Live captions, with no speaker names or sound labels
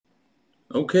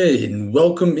Okay, and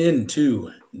welcome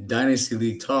into Dynasty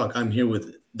League Talk. I'm here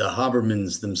with the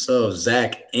Habermans themselves,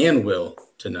 Zach and Will,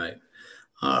 tonight.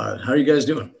 How are you guys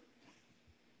doing?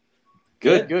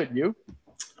 Good. You?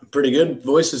 Pretty good.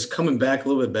 Voice is coming back a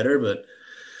little bit better, but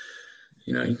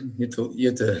you have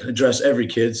to address every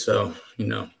kid, so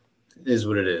it is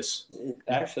what it is.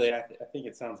 Actually, I think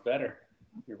it sounds better.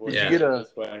 Your voice Yeah.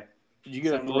 this way. Did you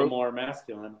get a Sounds a little throat? more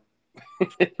masculine.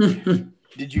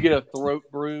 Did you get a throat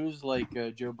bruise like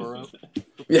Joe Burrow?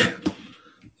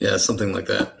 Yeah, something like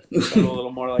that. Sound a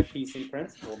little more like PC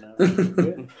Principal now.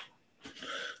 Good.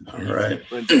 All right.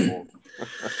 Principal.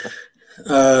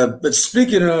 But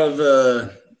speaking of,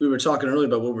 we were talking earlier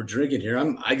about what we're drinking here.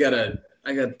 I got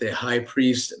the High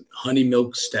Priest Honey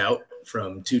Milk Stout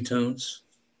from Two Tones.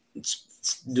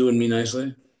 It's doing me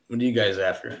nicely. What are you guys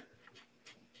after?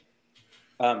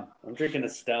 I'm drinking a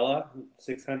Stella,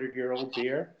 600-year-old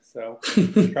beer. So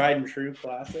tried and true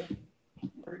classic.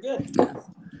 Pretty good.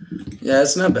 Yeah,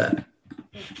 it's not bad.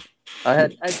 I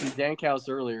had some Dank House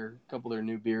earlier, a couple of their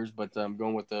new beers, but I'm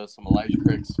going with some Elijah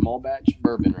Craig small batch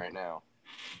bourbon right now.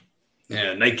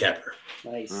 Yeah, Nightcapper.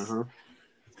 Nice. Mm-hmm.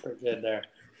 Pretty good there.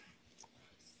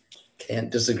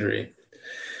 Can't disagree.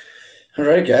 All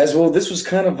right, guys. Well, this was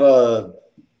kind of a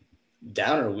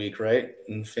downer week, right?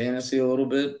 In fantasy a little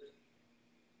bit.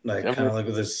 Like kind of like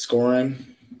with the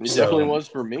scoring. It definitely was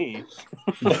for me.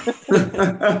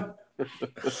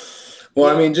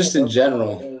 Well, I mean, just in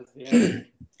general, Yeah.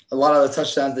 a lot of the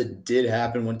touchdowns that did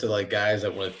happen went to like guys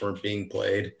that weren't being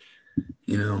played.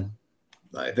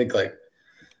 I think like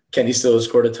Kenny Stills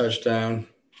scored a touchdown.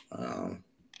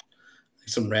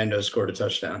 Some rando scored a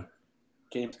touchdown.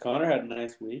 James Conner had a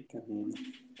nice week. I mean,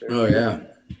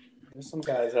 there's some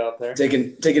guys out there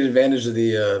taking advantage of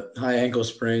the high ankle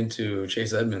sprain to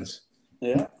Chase Edmonds.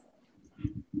 Yeah.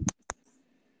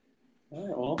 All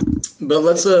right, well. But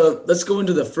let's go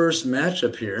into the first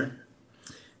matchup here,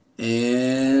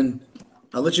 and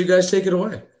I'll let you guys take it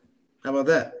away. How about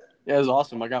that? Yeah, it was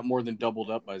awesome. I got more than doubled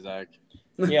up by Zach.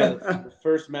 Yeah, the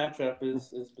first matchup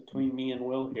is between me and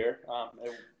Will here.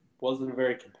 It wasn't a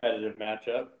very competitive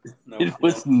matchup. It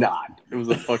was not. It was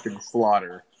a fucking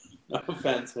slaughter. No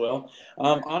offense, Will.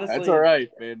 Honestly, that's all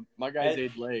right, man. My guys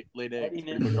ate late eggs. Heading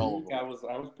Pretty into much the all of week, them.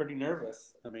 I was pretty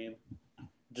nervous. I mean, it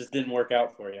just didn't work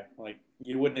out for you. Like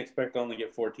you wouldn't expect to only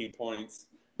get 14 points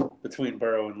between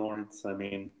Burrow and Lawrence. I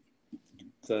mean,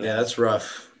 yeah, that's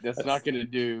rough. That's not going to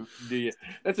do you?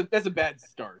 That's a bad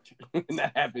start. And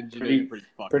that happens.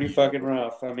 Pretty fucking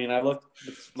rough. I mean, I look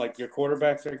like your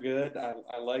quarterbacks are good.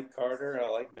 I like Carter. I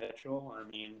like Mitchell. I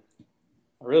mean,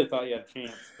 I really thought you had a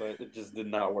chance, but it just did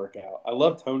not work out. I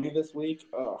love Tony this week.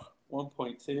 Oh,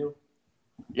 1.2.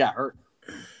 Yeah, hurt.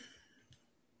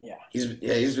 Yeah.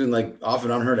 He's been like off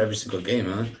and on hurt every single game,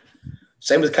 huh?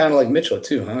 Same with kind of like Mitchell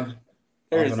too, huh?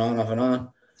 Off and on.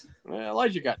 Yeah,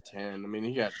 Elijah got 10. I mean,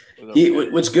 he got.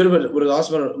 What's good about what is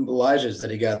awesome about Elijah is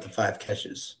that he got the 5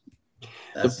 catches.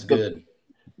 That's good.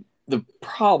 The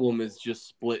problem is just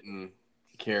splitting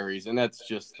carries, and that's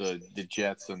just the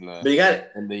Jets and the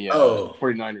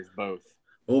 49ers both.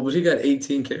 Well, but he got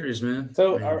 18 carries, man.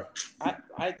 So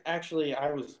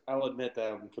I'll admit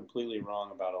that I'm completely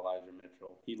wrong about Elijah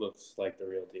Mitchell. He looks like the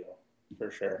real deal,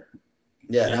 for sure.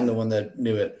 Yeah, and I'm the one that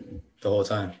knew it the whole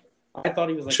time. I thought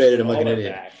he was like traded him like an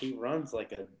idiot. Back. He runs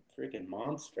like a freaking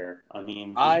monster. I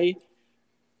mean, I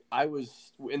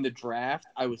was in the draft.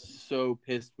 I was so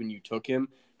pissed when you took him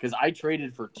because I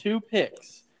traded for 2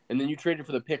 picks, and then you traded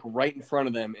for the pick right in front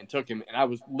of them and took him, and I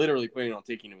was literally planning on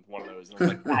taking him with one of those. And I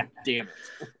was like, God damn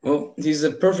it! Well, he's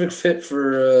a perfect fit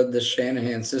for the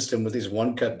Shanahan system with these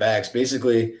one-cut backs.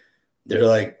 Basically, they're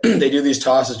like they do these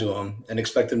tosses to him and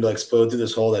expect him to explode through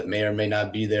this hole that may or may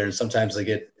not be there, and sometimes they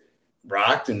get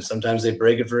rocked, and sometimes they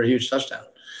break it for a huge touchdown.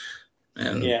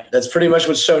 And that's pretty much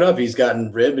what's showed up. He's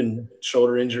gotten rib and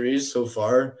shoulder injuries so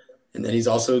far, and then he's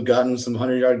also gotten some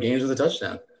 100-yard games with a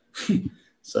touchdown.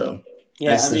 So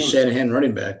that's the Shanahan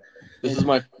running back. This is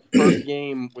my first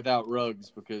game without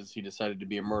Ruggs because he decided to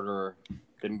be a murderer.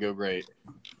 Didn't go great.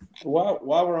 While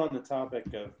we're on the topic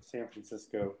of San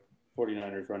Francisco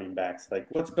 49ers running backs, like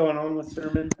what's going on with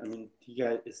Sermon? I mean,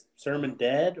 is Sermon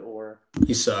dead or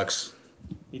he sucks?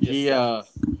 No,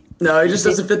 he just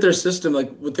doesn't fit their system,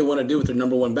 like what they want to do with their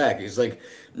number one back. He's like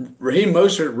Raheem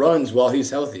Mostert runs while he's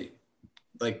healthy.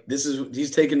 Like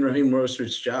he's taking Raheem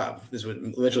Mostert's job. This is what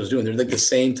Mitchell is doing. They're like the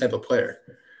same type of player.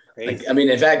 Like, I mean,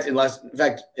 in fact,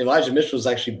 Elijah Mitchell is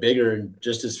actually bigger and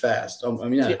just as fast. I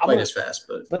mean, not quite as fast,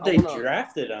 but they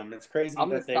drafted him. It's crazy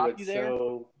that they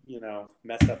would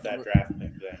mess up that draft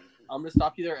pick. Then I'm gonna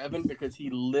stop you there, Evan, because he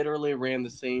literally ran the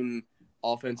same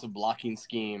offensive blocking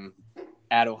scheme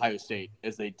at Ohio State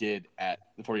as they did at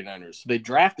the 49ers. So they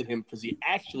drafted him because he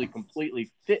actually completely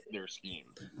fit their scheme.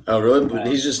 Oh, really? But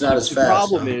he's just not as The fast.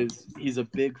 problem huh? is he's a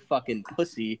big fucking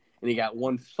pussy, and he got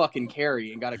one fucking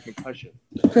carry and got a concussion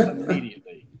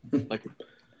immediately. Like,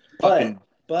 fucking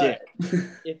But dick.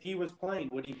 if he was playing,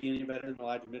 would he be any better than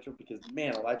Elijah Mitchell? Because,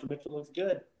 man, Elijah Mitchell looks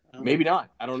good. Maybe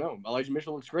not. I don't know. Elijah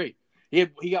Mitchell looks great. He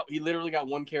literally got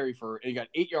one carry and he got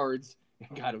 8 yards,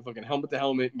 and got a fucking helmet to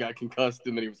helmet, and got concussed,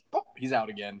 and then he's out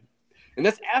again. And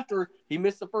that's after he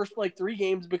missed the first 3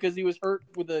 games because he was hurt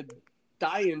with a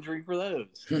thigh injury for those.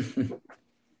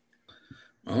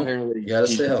 Well, you got to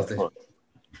stay healthy.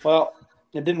 Well,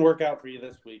 it didn't work out for you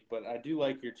this week, but I do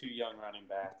like your 2 young running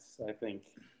backs. I think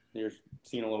you're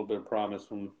seeing a little bit of promise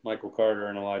from Michael Carter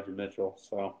and Elijah Mitchell.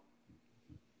 So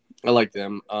I like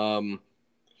them.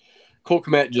 Cole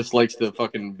Kmet just likes to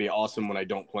fucking be awesome when I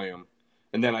don't play him.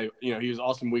 And then he was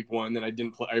awesome week 1. Then I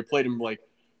didn't play. I played him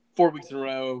 4 weeks in a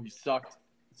row. He sucked.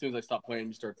 As soon as I stopped playing,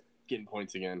 he started getting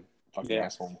points again. Fucking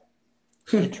asshole.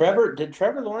 Did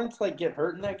Trevor Lawrence get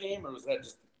hurt in that game, or was that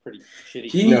just pretty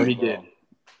shitty? No, he did.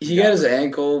 He got his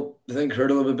ankle, I think, hurt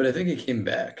a little bit, but I think he came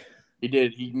back. He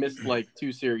did. He missed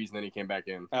 2 series, and then he came back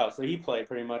in. Oh, so he played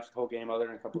pretty much the whole game other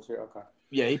than a couple series. Okay.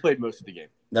 Yeah, he played most of the game.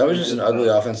 That was just an ugly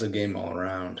offensive game all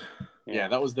around. Yeah,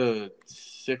 that was the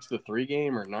 6-3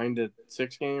 game or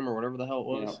 9-6 game or whatever the hell it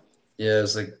was. Yeah,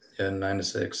 it's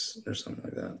 9-6 or something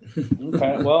like that.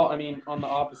 Okay. Well, I mean, on the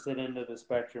opposite end of the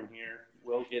spectrum here,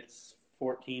 Will gets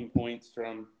 14 points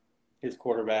from his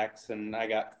quarterbacks, and I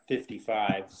got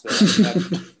 55. So that's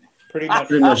pretty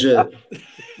much it.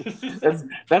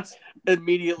 That's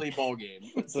immediately ball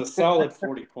game. It's a solid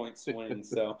 40-point swing.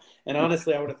 So, and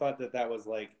honestly, I would have thought that was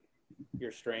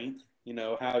your strength.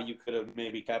 How you could have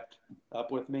maybe kept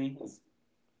up with me is,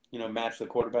 match the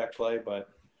quarterback play, but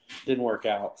didn't work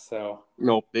out. So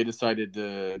nope, they decided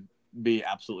to be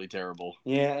absolutely terrible.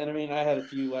 Yeah, and I mean, I had a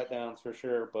few letdowns for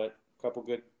sure, but a couple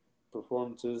good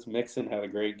performances. Mixon had a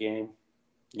great game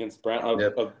against Brown.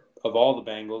 Of all the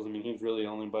Bengals, I mean, he was really the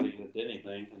only buddy that did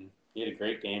anything, and he had a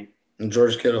great game. And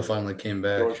George Kittle finally came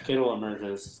back. George Kittle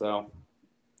emerges, so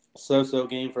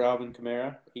game for Alvin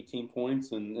Kamara, 18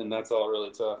 points, and that's all it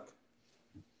really took.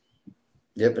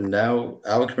 Yep, and now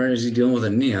Alvin Kamara, is he dealing with a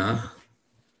knee, huh?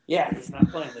 Yeah, he's not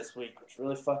playing this week, which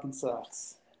really fucking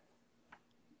sucks.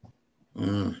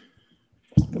 Yeah,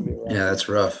 that's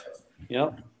rough.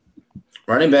 Yep.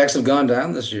 Running backs have gone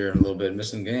down this year a little bit,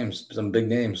 missing games, some big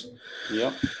names.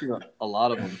 Yep. A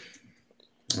lot of them.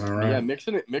 All right. Yeah,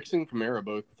 Mixon and Kamara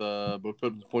both put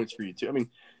up points for you too. I mean,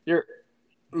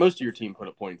 most of your team put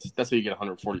up points. That's how you get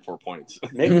 144 points.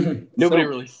 Nobody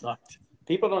really sucked.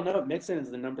 People don't know Mixon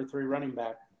is the number 3 running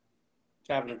back.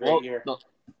 Having a great year.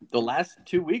 The last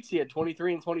 2 weeks he had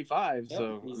 23 and 25. Yep.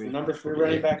 So he's the number 3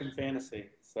 running back in fantasy.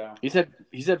 So he's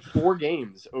had 4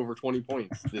 games over 20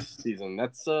 points this season.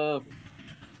 That's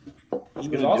he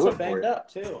was also banged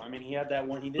up too. I mean, he had that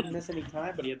one. He didn't miss any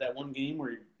time, but he had that one game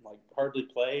where he hardly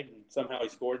played, and somehow he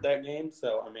scored that game.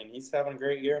 So I mean, he's having a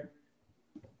great year.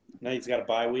 Now he's got a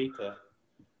bye week.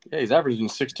 Yeah, he's averaging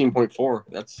 16.4.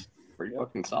 That's pretty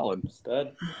fucking solid.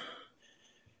 Stud.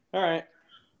 All right.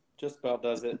 Just about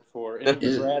does it for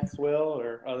any Brad Swill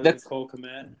or other than Cole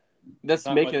Kmet. That's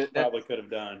not making much it. Probably could have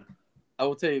done. I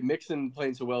will tell you, Mixon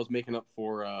playing so well is making up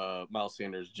for Miles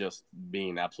Sanders just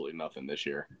being absolutely nothing this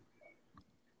year.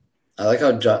 I like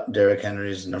how Derrick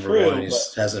Henry's number 1. He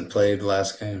hasn't played the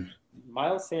last game.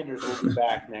 Miles Sanders will be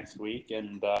back next week,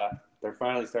 and they're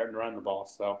finally starting to run the ball.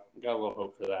 So we got a little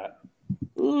hope for that.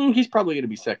 He's probably going to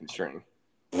be second string.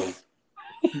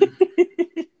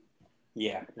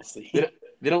 Yeah, we'll see.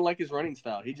 They don't like his running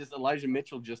style. Elijah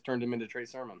Mitchell just turned him into Trey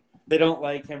Sermon. They don't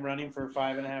like him running for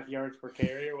 5.5 yards per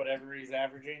carry or whatever he's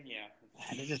averaging. Yeah,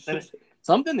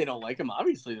 something they don't like him.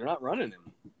 Obviously, they're not running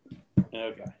him.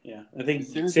 Okay, yeah. I think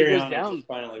Sirianni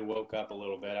finally woke up a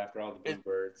little bit after all the big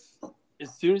birds.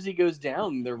 As soon as he goes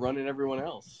down, they're running everyone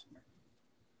else.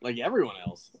 Like everyone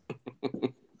else.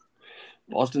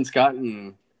 Boston Scott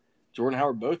and Jordan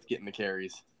Howard both getting the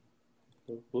carries.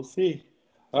 We'll see.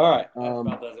 All right.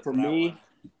 For me,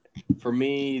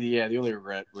 the only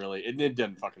regret really, it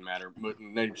doesn't fucking matter.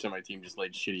 90% of my team just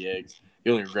laid shitty eggs.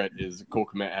 The only regret is Cole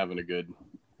Kmet having a good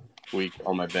week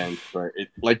on my bench, but it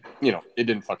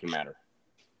didn't fucking matter.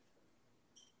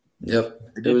 Yep.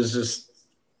 It was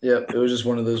just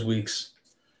one of those weeks.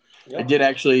 Yep. I did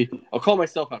actually. I'll call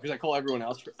myself out because I call everyone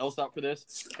else out for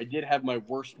this. I did have my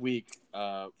worst week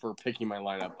for picking my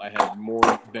lineup. I had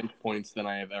more bench points than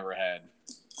I have ever had.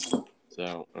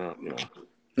 So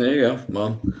There you go.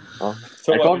 Well,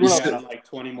 So I what, called you one got up. like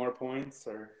 20 more points?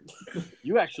 Or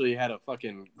You actually had a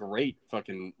fucking great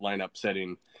fucking lineup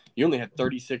setting. You only had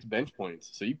 36 bench points,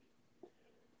 so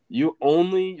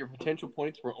your potential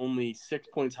points were only 6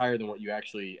 points higher than what you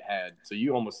actually had. So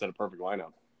you almost set a perfect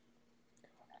lineup.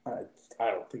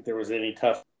 I don't think there was any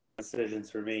tough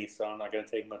decisions for me, so I'm not going to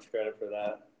take much credit for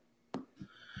that.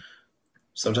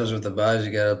 sometimes with the buys,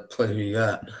 you gotta play who you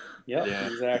got. Yep, Yeah.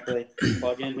 exactly.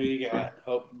 Plug in who you got.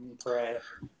 Hope and pray.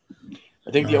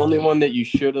 I think the only one that you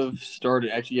should have started,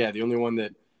 actually, yeah, the only one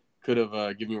that could have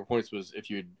given you more points was if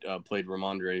you had played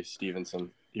Ramondre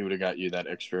Stevenson. He would have got you that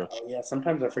extra. Oh yeah,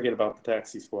 sometimes I forget about the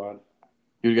taxi squad.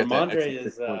 He would have got that Ramondre extra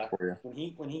is 6 points for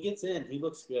you. when he gets in, he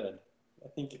looks good. I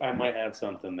think I might have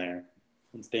something there.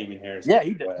 Since Damian Harris. Yeah,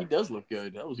 he does look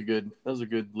good. That was a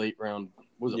good late round.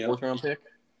 Was it Yep. 4th round pick?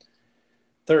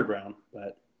 Third round,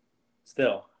 but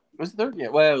still. Was it 3rd? Yeah,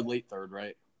 well, late 3rd,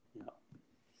 right? Yeah.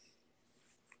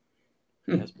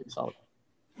 That's pretty solid.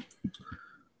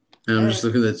 And I'm just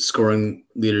looking at scoring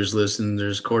leaders list, and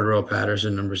there's Cordero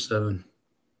Patterson, number 7.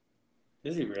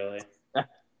 Is he really?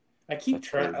 I keep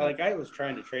trying. Like I was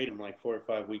trying to trade him like 4 or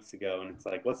 5 weeks ago, and it's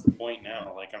like, what's the point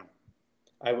now? Like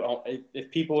if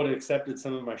people would have accepted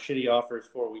some of my shitty offers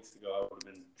 4 weeks ago, I would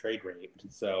have been trade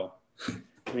raped. So,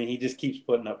 I mean, he just keeps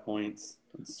putting up points.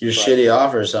 Your shitty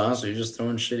offers, huh? So you're just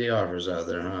throwing shitty offers out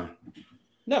there, huh?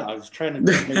 No, I was trying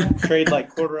to trade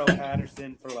like Cordero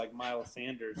Patterson for like Miles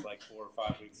Sanders like 4 or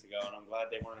 5 weeks ago, and I'm glad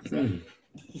they weren't accepted.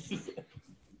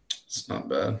 It's not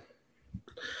bad.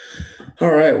 All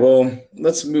right, well,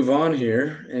 let's move on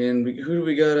here. And who do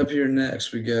we got up here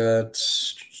next? We got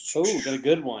got a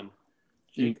good one.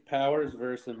 Jake Powers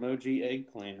versus Emoji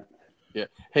Eggplant. Yeah.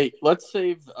 Hey, let's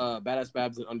save Badass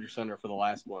Babs and Under Center for the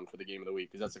last one for the game of the week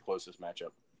because that's the closest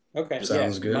matchup. Okay.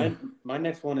 Sounds good. My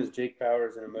next one is Jake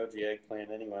Powers and Emoji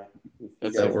Eggplant anyway.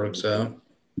 That works out.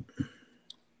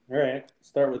 All right.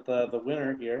 Start with the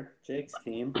winner here, Jake's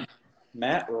team.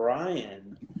 Matt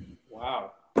Ryan.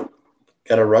 Wow.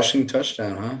 Got a rushing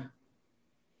touchdown, huh?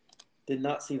 Did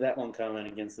not see that one coming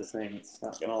against the Saints.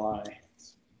 Not going to lie.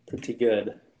 It's pretty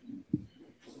good.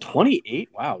 28?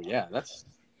 Wow, yeah,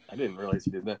 I didn't realize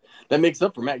he did that. That makes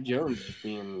up for Mac Jones just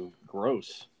being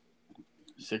gross.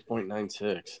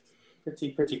 6.96.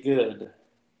 Pretty good.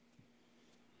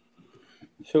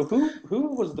 So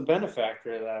who was the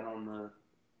benefactor of that on the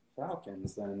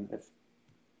Falcons then?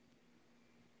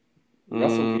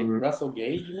 Russell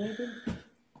Gage maybe?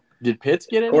 Did Pitts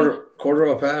get it?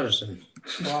 Cordero Patterson.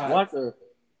 We'll have to,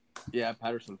 yeah,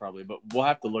 Patterson probably, but we'll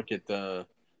have to look at the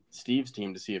Steve's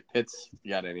team to see if Pitts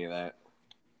got any of that.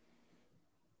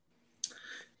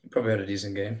 He probably had a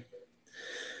decent game.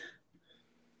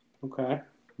 Okay.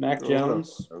 Mac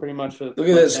Jones, pretty much. Look at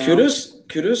this.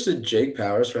 Kudos to Jake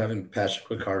Powers for having Patrick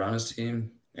Ricard on his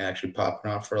team and actually popping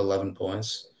off for 11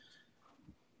 points.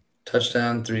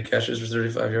 Touchdown, 3 catches for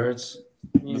 35 yards.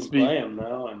 You can play him,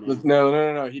 though. I mean.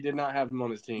 No. He did not have him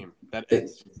on his team.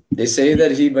 They say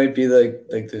that he might be like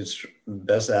the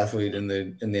best athlete in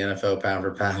the NFL pound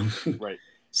for pound. Right.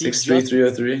 6'3",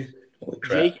 303. Holy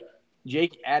crap.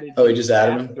 Jake added he just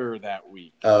added him after that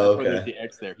week. Oh, okay. There's the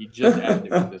X there. He just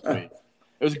added him this week.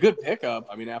 It was a good pickup.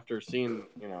 I mean, after seeing,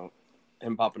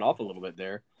 him popping off a little bit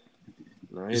there.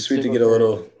 It's sweet to get a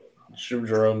little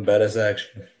Jerome Bettis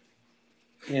action.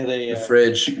 Yeah, the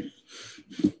fridge.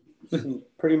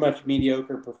 Pretty much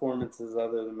mediocre performances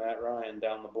other than Matt Ryan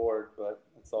down the board, but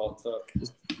that's all it took.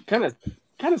 Just kind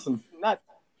of some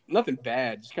nothing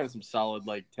bad, just kind of some solid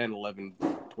like 10, 11,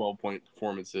 12-point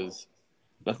performances.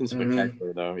 Nothing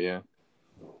spectacular though, yeah.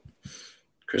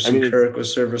 Christian Kirk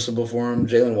was serviceable for him.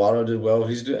 Jalen Waddle did well.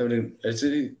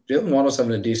 Jalen Waddle's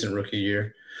having a decent rookie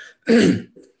year.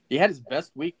 He had his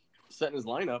best week setting his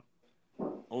lineup.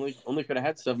 Only could have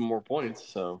had 7 more points.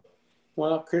 So,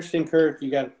 well, Christian Kirk, you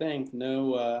got to think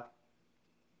no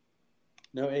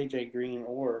AJ Green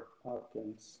or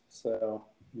Hopkins. So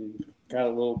you got a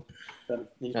little.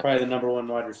 He's probably the number 1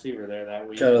 wide receiver there that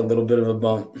week. Got a little bit of a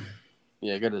bump.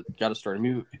 Yeah, got to start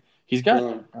him. He's got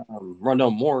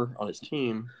Rondell Moore on his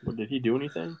team. Did he do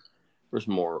anything? There's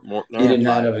more. No, he did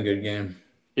not have a good game.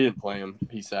 He didn't play him.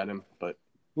 He sat him, but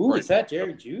he sat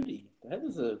Jerry Jeudy.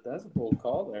 That's a bold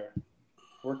call there.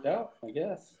 Worked out, I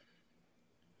guess.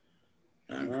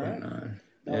 9.9.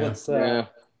 Yeah.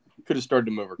 Could have started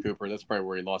him over Cooper. That's probably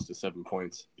where he lost his 7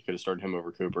 points. You could have started him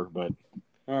over Cooper, but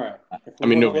all right. I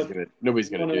mean, nobody's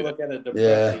gonna do that. Look at a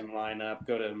depressing lineup.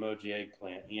 Go to Emoji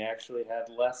Eggplant. He actually had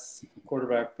less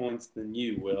quarterback points than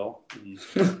you, Will.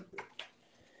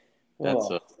 That's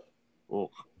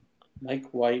Mike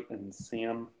White and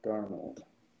Sam Darnold.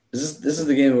 This is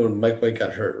the game when Mike White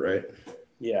got hurt, right?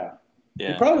 Yeah.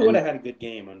 He probably would have had a good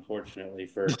game, unfortunately,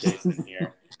 for Jason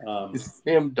here.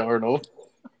 Sam Darnold.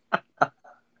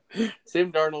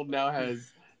 Sam Darnold now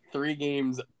has 3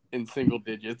 games in single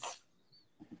digits.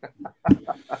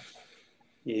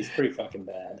 Yeah, he's pretty fucking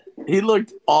bad. He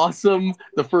looked awesome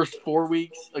the first 4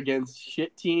 weeks against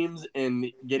shit teams and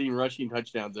getting rushing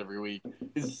touchdowns every week.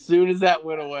 As soon as that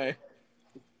went away,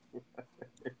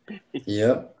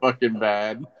 Yep. fucking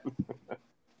bad.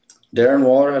 Darren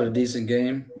Waller had a decent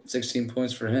game. 16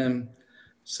 points for him.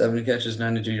 70 catches,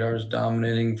 92 yards,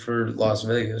 dominating for Las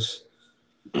Vegas.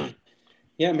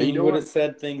 Yeah, I mean, You know you would what? have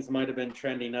said things might have been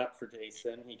trending up for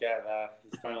Jason. He's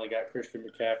finally got Christian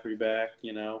McCaffrey back.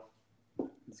 You know,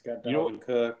 he's got You know Dalvin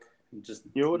Cook. You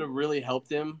know what would have really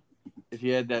helped him if he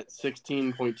had that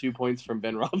 16.2 points from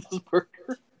Ben Roethlisberger.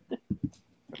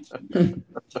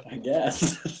 I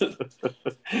guess.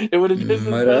 It would have been his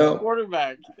Might best help.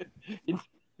 quarterback. His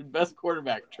best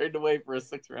quarterback traded away for a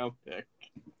 6th-round pick.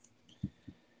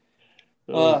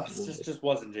 It just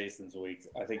wasn't Jason's week.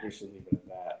 I think we should leave it at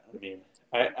that. I mean,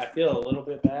 I feel a little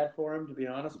bit bad for him, to be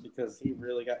honest, because he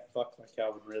really got fucked by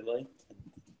Calvin Ridley.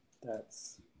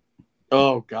 That's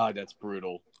Oh God, that's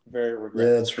brutal. very regretful.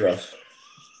 Yeah, that's rough.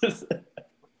 I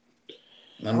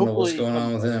don't know what's going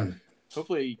on with him.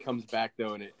 Hopefully he comes back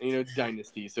though, and it's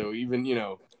dynasty. So even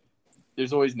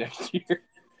there's always next year.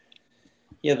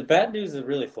 Yeah, the bad news is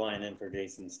really flying in for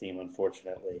Jason's team,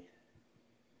 unfortunately.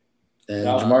 And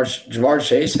No. Jamar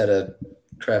Chase had a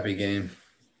crappy game.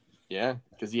 Yeah,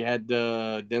 because he had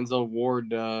Denzel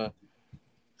Ward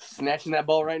snatching that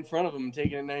ball right in front of him and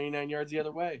taking it 99 yards the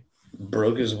other way.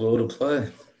 Broke his will to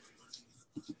play.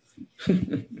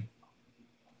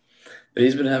 But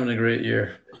he's been having a great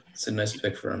year. It's a nice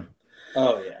pick for him.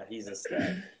 Oh yeah, he's a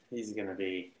stud. He's gonna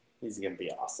be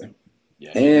awesome.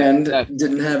 Yeah, And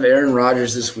didn't have Aaron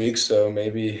Rodgers this week, so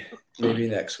maybe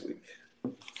next week.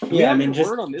 Yeah, I mean,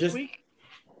 word on this week.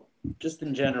 Just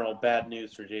in general, bad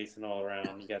news for Jason all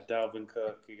around. You got Dalvin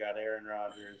Cook, you got Aaron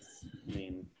Rodgers. I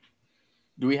mean,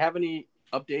 Do we have any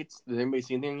updates? Does anybody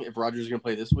see anything if Rodgers is going to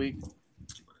play this week?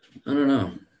 I don't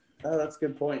know. oh, that's a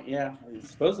good point. Yeah, he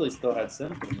supposedly still had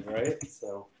symptoms, right?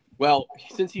 So, Well,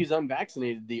 since he's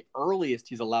unvaccinated, the earliest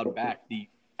he's allowed back, the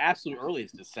absolute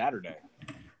earliest, is Saturday.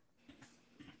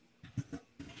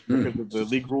 Because of the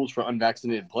league rules for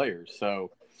unvaccinated players. So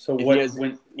if what he has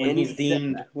when any he's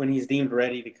deemed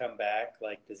ready to come back?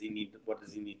 Like, what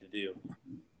does he need to do?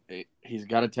 he's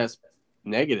got to test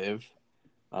negative,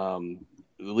 at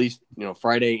least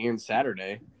Friday and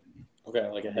Saturday. Okay,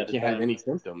 like ahead If of you have time. any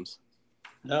symptoms.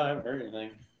 No, I haven't heard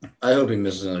anything. I hope he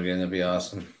misses another game. That'd be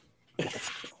awesome.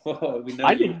 Well, we know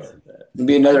I you didn't- heard that. It'd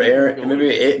be another I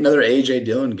think another AJ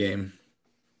Dillon game.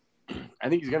 I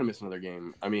think he's going to miss another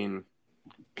game. I mean,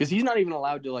 because he's not even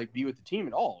allowed to be with the team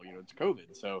at all. It's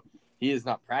COVID, so he has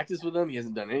not practiced with them. He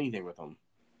hasn't done anything with them.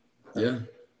 Yeah.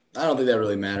 I don't think that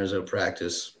really matters though,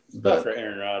 practice. But But for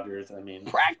Aaron Rodgers, I mean,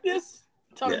 Practice?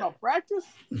 Talking Yeah. about practice?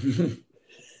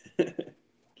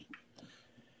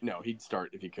 No, he'd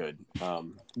start if he could.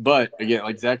 But again,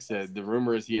 like Zach said, the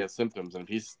rumor is he has symptoms, and if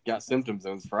he's got symptoms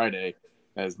on Friday,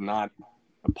 that is not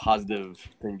a positive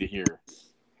thing to hear.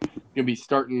 He'll be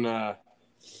starting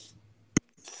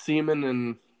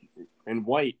Seaman and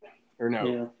White, or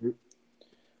no? yeah.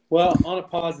 Well, on a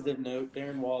positive note,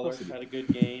 Darren Waller had a good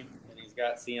game, and he's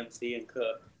got CMC and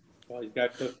Cook. Well, he's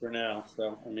got Cook for now,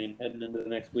 so I mean, heading into the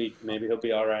next week, maybe he'll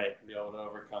be all right, be able to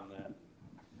overcome that.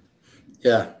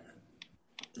 yeah.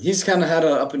 He's kind of had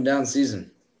an up and down season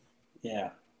Yeah.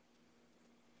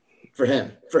 for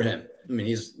him. I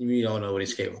mean, we all know what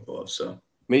he's capable of. So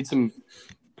Made some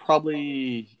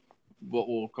probably what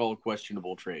we'll call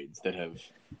questionable trades that have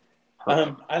hurt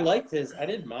him. I liked his. I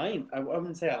didn't mind. I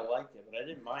wouldn't say I liked it, but I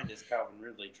didn't mind his Calvin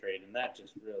Ridley trade, and that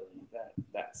just really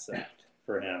that sucked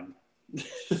for him.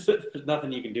 There's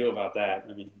nothing you can do about that.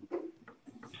 I mean,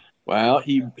 Well,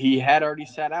 he had already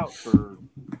sat out for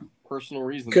personal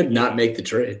reasons. could not make the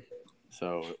trade.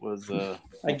 So it was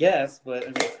I guess, but I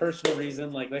mean, personal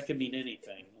reason, like that could mean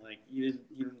anything. Like you didn't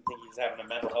think he was having a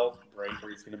mental health break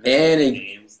where he's going to miss And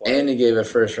games. Like, And he gave a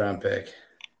first round pick.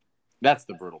 that's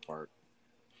the brutal part.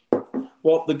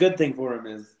 well, the good thing for him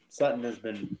is Sutton has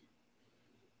been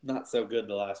not so good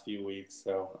the last few weeks.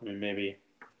 So I mean, maybe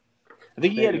I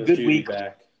think he had a those good two be week.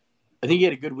 back. I think he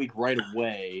had a good week right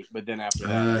away, but then after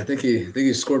that, I think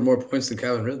he scored more points than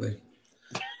Calvin Ridley.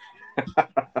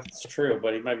 It's true,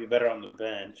 but he might be better on the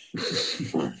bench.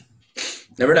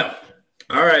 Never know.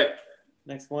 All right.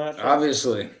 Next match.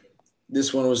 Obviously,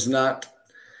 this one was not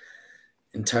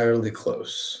entirely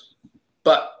close,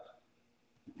 but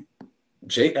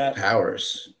Jake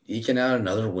Powers eking out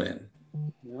another win.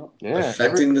 Yep. Yeah,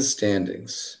 affecting the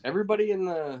standings. everybody in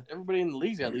the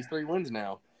league's got at least 3 wins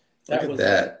now. Look at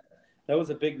that. That was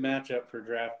a big matchup for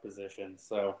draft position,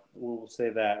 so we'll say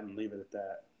that and leave it at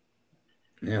that.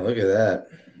 Yeah, look at that.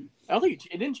 I don't think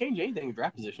it didn't change anything in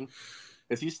draft position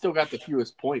because he's still got the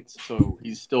fewest points, so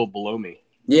he's still below me.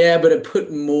 Yeah, but it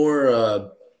put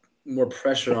more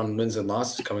pressure on wins and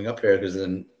losses coming up here because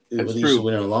then with each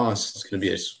win and loss, it's going to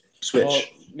be a switch. Well,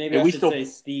 maybe And I we should still- say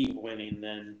Steve winning,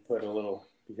 then put a little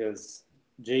because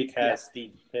Jake has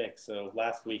Steve pick. So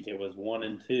last week it was 1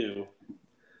 and 2.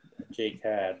 Jake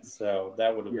had, so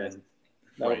that would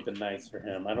have been nice for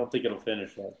him. I don't think it'll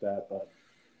finish like that, but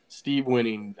Steve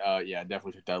winning,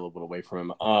 definitely took that a little bit away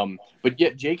from him. But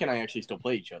yet Jake and I actually still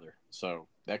play each other, so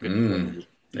that could determine.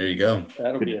 There you go.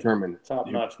 that'll Could be determine. a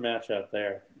top-notch matchup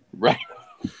there. Right.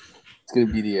 It's going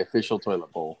to be the official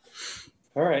toilet bowl.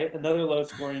 All right, another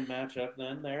low-scoring matchup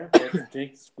then there, but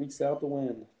Jake squeaks out the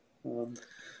win. All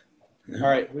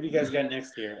right, who do you guys got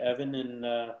next here? Evan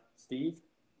and Steve?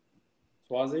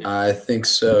 Swazi? I think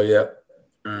so, yep.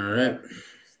 All right.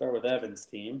 Start with Evan's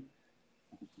team.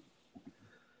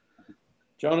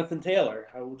 Jonathan Taylor.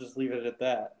 I will just leave it at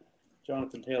that.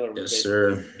 Jonathan Taylor was Yes, basically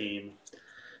sir. his team.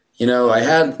 You know, I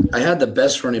had the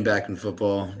best running back in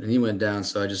football, and he went down,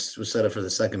 so I just was set up for the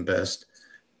second best.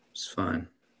 It's fine.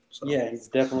 So. Yeah, he's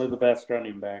definitely the best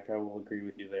running back. I will agree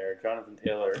with you there. Jonathan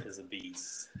Taylor is a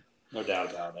beast. No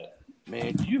doubt about it.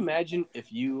 Man, could you imagine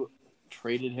if you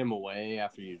traded him away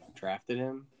after you drafted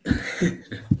him?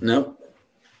 Nope.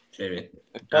 Maybe.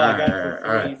 Well, I got it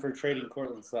for free for trading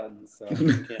Cortland Sutton, so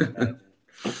you can't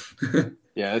imagine.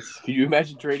 Yeah, could you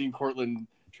imagine trading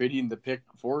the pick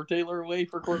for Taylor away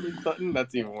for Cortland Sutton?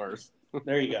 That's even worse.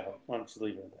 There you go. Why don't you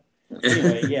leave it at that?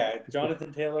 Anyway, yeah,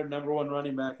 Jonathan Taylor, number 1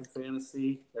 running back in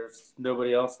fantasy. There's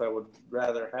nobody else I would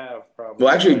rather have, probably.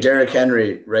 Well, actually, Derrick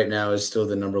Henry right now is still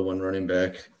the number 1 running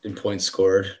back in points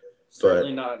scored.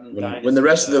 Certainly not in Dynasty. When the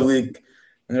rest of the league,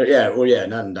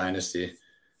 not in Dynasty.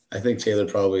 I think Taylor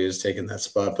probably is taking that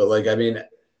spot. But,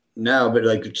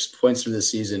 just points through the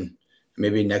season.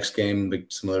 Maybe next game,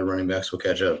 some other running backs will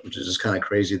catch up, which is just kind of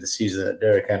crazy the season that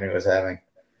Derrick Henry was having.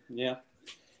 Yeah.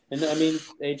 And,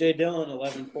 A.J. Dillon,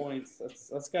 11 points.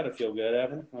 That's got to feel good,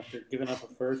 Evan, after giving up a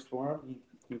first for him.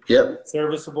 Yep.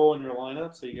 Serviceable in your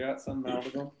lineup, so you got something out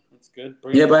of him. That's good.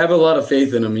 Yeah, but I have a lot of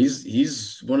faith in him.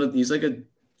 He's like a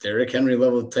Derrick Henry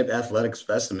level type athletic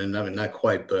specimen. I mean, not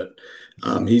quite, but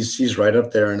he's right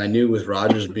up there. And I knew with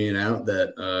Rodgers being out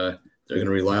that they're going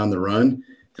to rely on the run.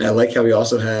 And I like how he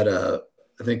also had,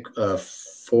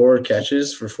 4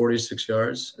 catches for 46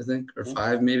 yards, I think, or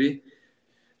 5 maybe.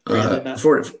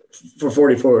 For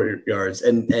 44 yards,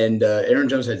 and Aaron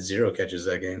Jones had 0 catches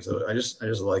that game, so I just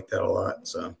like that a lot.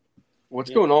 So what's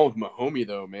going on with Mahomes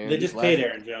though, man? They just paid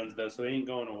Aaron Jones though, so he ain't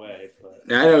going away. But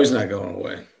I know he's not going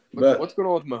away. But what's going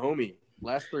on with Mahomes?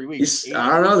 Last 3 weeks, I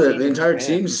don't know. The entire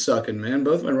team's sucking, man.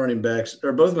 Both my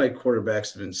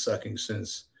quarterbacks have been sucking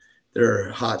since their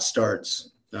hot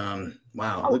starts.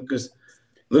 Wow, look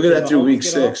at that through week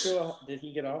 6. Did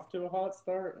he get off to a hot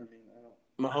start? I mean,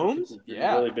 Mahomes?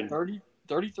 Yeah. Really been 30,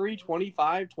 33,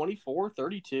 25, 24,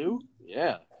 32.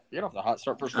 Yeah. Get off the hot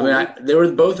start first. They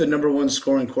were both the number 1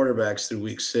 scoring quarterbacks through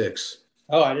week 6.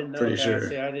 Oh, I didn't know. Pretty sure.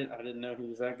 See, I didn't know he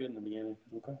was that good in the beginning.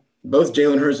 Okay. Both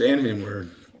Jalen Hurts and him were.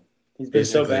 He's been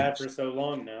so bad for so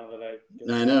long now that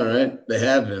I know, right? They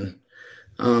have been.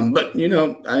 But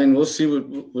we'll see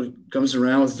what comes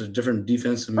around with the different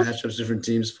defensive matchups, different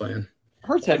teams playing.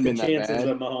 Hurts hadn't been that bad. Chances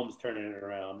of Mahomes turning it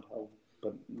around.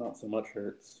 But not so much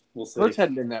Hurts. We'll see. Hurts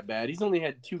hadn't been that bad. He's only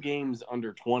had 2 games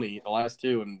under 20, the last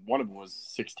 2, and one of them was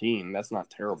 16. That's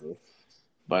not terrible.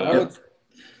 But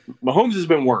Mahomes has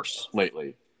been worse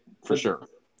lately, for sure.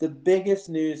 The biggest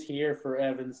news here for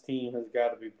Evan's team has got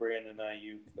to be Brandon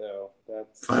Ayuk, though.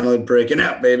 That's finally breaking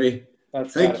out, baby.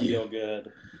 That's got to feel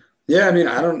good. Yeah,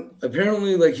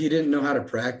 apparently, he didn't know how to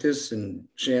practice, and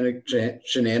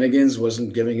shenanigans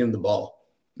wasn't giving him the ball.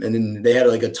 And then they had,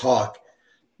 a talk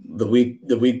the week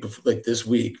before, this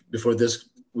week, before this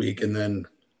week, and then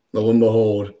lo and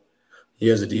behold, he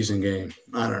has a decent game.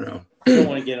 I don't know. I don't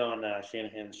want to get on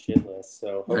Shanahan's shit list,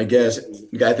 so I guess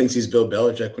the guy thinks he's Bill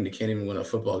Belichick when he can't even win a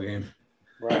football game.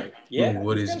 Right? Yeah.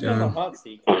 What he's doing. On the hot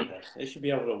seat, they should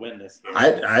be able to win this game.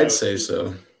 I'd say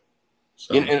so.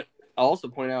 And I'll also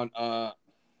point out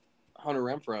Hunter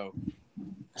Renfrow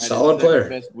had solid player,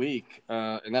 best week,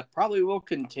 and that probably will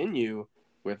continue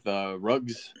with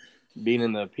Ruggs being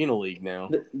in the penal league now.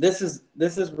 This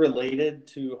is related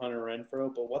to Hunter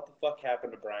Renfrow, but what the fuck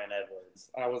happened to Brian Edwards?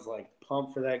 I was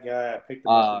pumped for that guy. I picked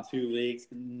him up in 2 leagues,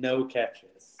 no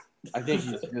catches. I think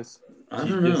he's just. I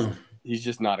don't know. He's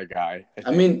just not a guy.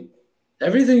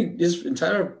 everything, his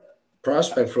entire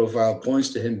prospect profile points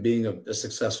to him being a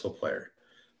successful player.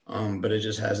 But it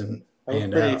just hasn't I was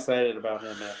panned pretty out. excited about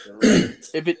him after.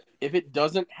 If it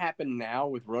doesn't happen now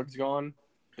with Ruggs gone,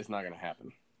 it's not going to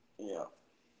happen. Yeah.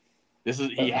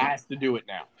 He has to do it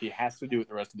now. He has to do it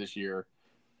the rest of this year,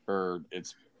 or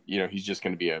it's he's just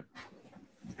going to be a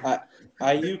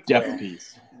Ayuk depth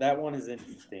piece. That one is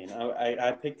interesting.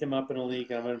 I picked him up in a league,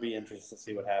 and I'm going to be interested to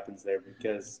see what happens there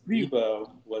because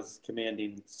Debo was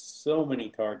commanding so many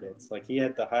targets. Like he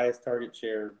had the highest target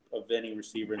share of any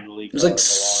receiver in the league. It was like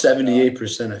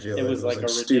 78%. I feel it was like a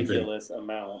stupid. ridiculous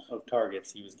amount of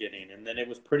targets he was getting, and then it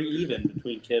was pretty even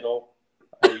between Kittle,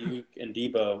 Ayuk, and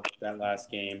Debo that last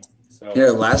game. So yeah,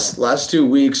 last 2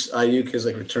 weeks, Ayuk has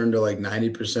like returned to like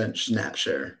 90% snap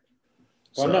share.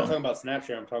 Well, I'm not talking about snap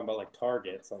share. I'm talking about like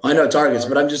targets. I know targets,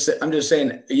 but I'm just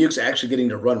saying Ayuk's actually getting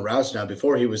to run routes now.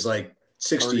 Before he was like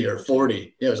 60 or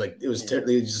 40. Yeah, it was terrible.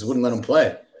 They just wouldn't let him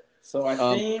play. So I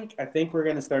think we're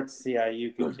gonna start to see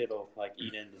Ayuk and Kittle like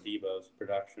eat into Debo's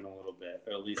production a little bit,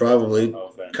 or at least probably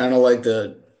kind of like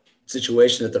the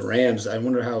situation at the Rams. I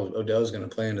wonder how Odell's going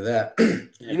to play into that.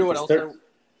 You know what else?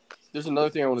 There's another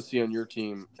thing I want to see on your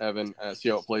team, Evan. See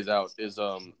how it plays out. Is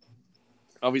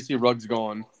obviously Ruggs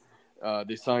gone.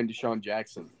 They signed Deshaun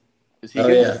Jackson. Is he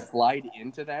going to slide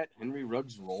into that Henry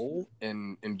Ruggs role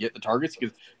and get the targets?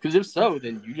 Because if so,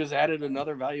 then you just added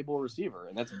another valuable receiver,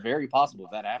 and that's very possible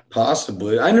if that happens.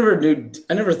 Possibly. I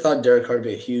never thought Derek Carr would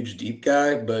be a huge deep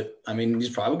guy, but I mean he's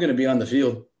probably going to be on the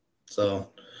field. So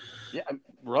yeah,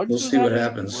 Ruggs we'll see what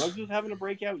happens. Ruggs was having a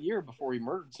breakout year before he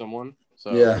murdered someone.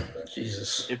 So yeah,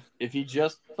 Jesus. If he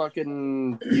just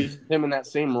fucking uses him in that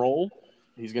same role,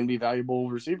 he's going to be a valuable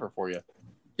receiver for you.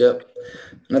 Yep.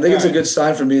 And I think it's a good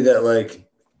sign for me that, like,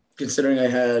 considering I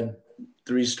had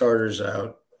 3 starters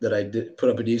out, that I did put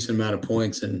up a decent amount of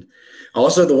points. And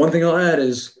also the one thing I'll add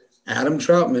is Adam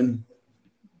Troutman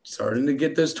starting to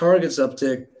get those targets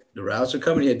uptick. The routes are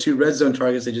coming. He had 2 red zone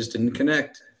targets. They just didn't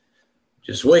connect.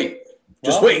 Just wait.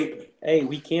 Just wait. Hey,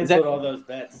 we canceled all those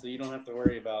bets, so you don't have to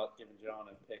worry about giving John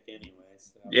a pick anyway.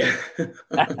 So.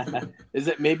 Yeah. Is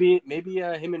it maybe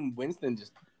him and Winston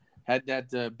just had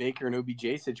that Baker and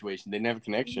OBJ situation? They didn't have a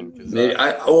connection because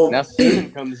now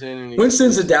Seaman comes in and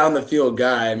Winston's a down the field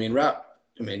guy. I mean,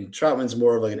 Troutman's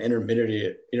more of like an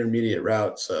intermediate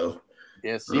route. So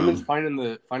yeah, Seaman's finding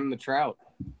the trout.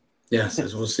 Yes,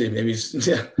 we'll see. Maybe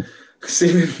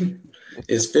Seaman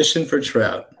is fishing for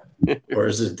trout. Or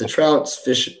is it the trout's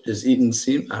fish is eating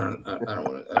semen? I don't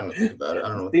want to think about it. I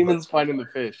don't know. Seaman's finding the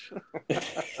fish.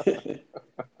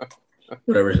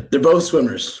 Whatever. They're both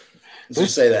swimmers. Let's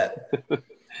just say that.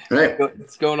 Right.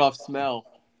 It's going off smell.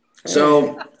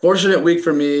 So fortunate week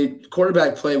for me.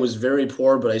 Quarterback play was very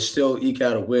poor, but I still eke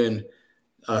out a win,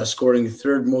 scoring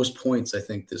 3rd most points, I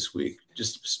think, this week,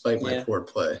 just despite my poor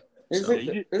play.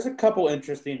 There's a couple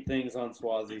interesting things on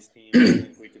Swazi's team I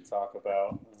think we could talk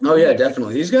about. Oh, yeah,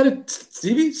 definitely. He's got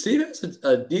Steve has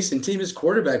a decent team. His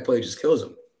quarterback play just kills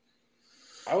him.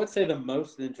 I would say the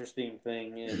most interesting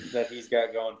thing that he's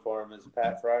got going for him is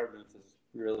Pat Freiermuth is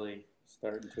really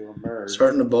starting to emerge.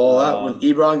 Starting to ball out. When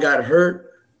Ebron got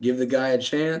hurt, give the guy a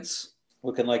chance.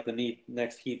 Looking like the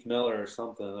next Heath Miller or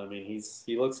something. I mean,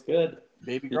 he looks good.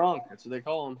 Baby Gronk, that's what they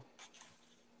call him.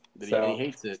 But he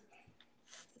hates it.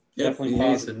 Definitely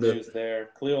positive news there.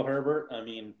 Khalil Herbert, I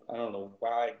mean, I don't know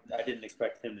why I didn't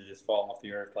expect him to just fall off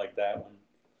the earth like that one.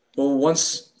 Well,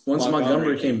 once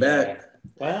Montgomery came back.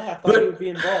 Well, I thought he would be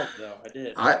involved, though. I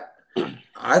did.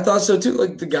 I thought so, too.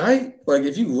 Like, the guy, like,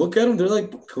 if you look at him, they're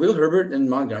like Khalil Herbert and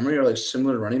Montgomery are, like,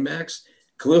 similar running backs.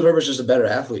 Khalil Herbert's just a better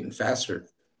athlete and faster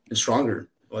and stronger.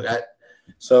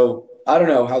 So I don't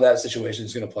know how that situation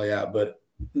is going to play out, but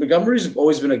Montgomery's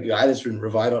always been a guy that's been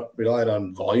relied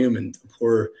on volume and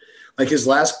poor. Like his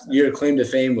last year claim to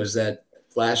fame was that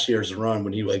last year's run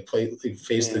when he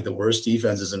faced the worst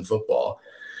defenses in football,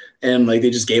 and like they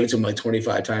just gave it to him like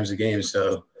 25 times a game.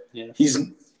 So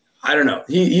I don't know.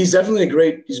 He's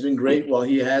definitely he's been great while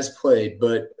he has played,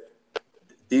 but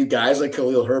these guys like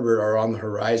Khalil Herbert are on the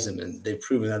horizon and they've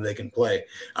proven that they can play.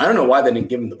 I don't know why they didn't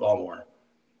give him the ball more.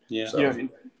 Yeah. So.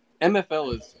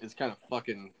 MFL is kind of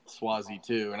fucking Swazi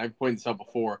too, and I've pointed this out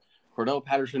before. Cordell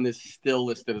Patterson is still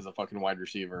listed as a fucking wide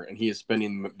receiver, and he is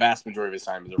spending the vast majority of his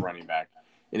time as a running back.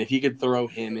 And if he could throw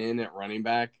him in at running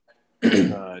back,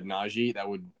 Najee, that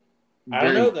would. I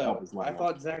don't know though. I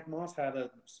thought Zach Moss had a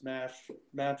smash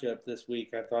matchup this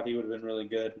week. I thought he would have been really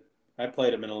good. I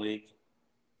played him in a league.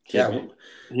 Yeah.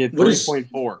 He had What is-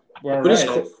 3.4. Well, What is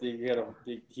right. co-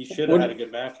 He should have had a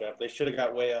good matchup. They should have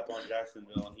got way up on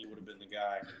Jacksonville, and he would have been the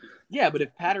guy. Yeah, but if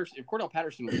Cordell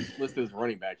Patterson was listed as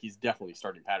running back, he's definitely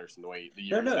starting Patterson the way the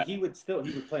year. No, he would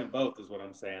play them both, is what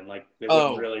I'm saying. Like it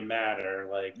wouldn't really matter,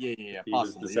 like Yeah, if he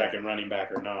was the second running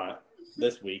back or not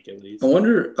this week at least. I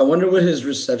wonder what his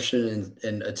reception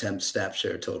and attempt snap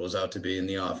share totals out to be in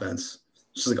the offense.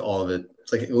 Just like all of it.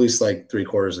 It's like at least like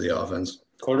 3/4 of the offense.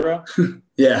 Cordero?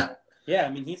 Yeah. Yeah,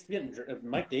 I mean he's getting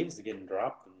Mike Davis is getting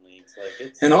dropped in leagues. Like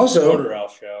it's And also- Cordero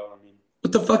show. I mean,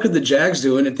 What the fuck are the Jags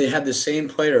doing if they have the same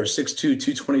player, 6'2",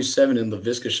 227 in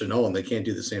LaVisca Chenault, and they can't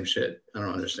do the same shit? I don't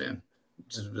understand. It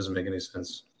just doesn't make any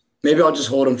sense. Maybe I'll just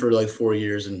hold him for like 4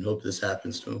 years and hope this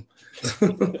happens to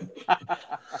him.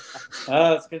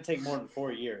 it's gonna take more than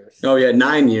 4 years. Oh yeah,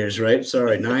 9 years, right?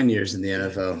 Sorry, 9 years in the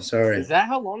NFL. Sorry. Is that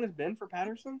how long it's been for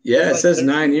Patterson? Yeah, it like says 13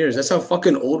 9 years. That's how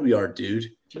fucking old we are,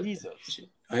 dude. Jesus.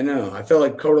 I know. I felt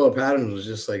like Cordell Patterson was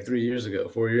just like 3 years ago,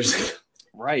 4 years ago.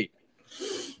 Right.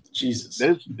 Jesus.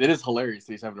 It is hilarious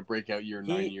that he's having a breakout year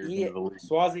 9 years into the league.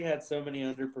 Swazi had so many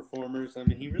underperformers. I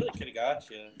mean, he really could have got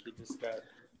you. He just got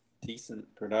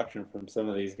decent production from some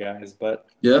of these guys, but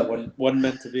Yep. wasn't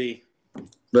meant to be.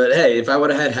 But hey, if I would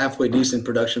have had halfway decent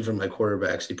production from my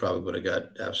quarterbacks, he probably would have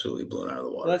got absolutely blown out of the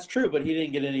Well, water. that's true, but he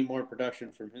didn't get any more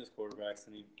production from his quarterbacks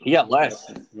than He got less.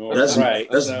 That's right.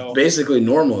 That's so, basically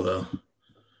normal, though.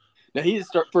 Now he's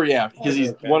because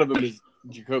he's Okay. one of them is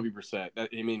Jacoby Brissett.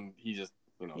 He just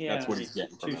yeah, that's what he's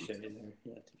getting from him. touche there.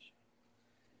 Yeah, touche.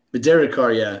 But Derek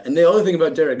Carr, yeah. And the other thing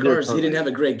about Derek Carr is he Carr. didn't have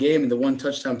a great game, and the one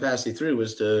touchdown pass he threw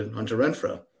was to Hunter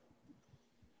Renfrow.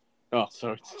 Oh,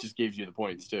 so it just gives you the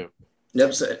points too.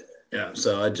 Yep. So, yeah.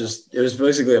 So it was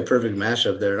basically a perfect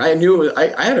matchup there. And I knew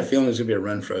I had a feeling it was gonna be a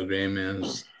Renfrow game, man.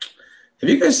 Have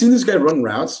you guys seen this guy run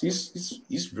routes?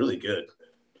 He's really good.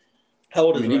 How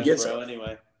old is he gets Renfrow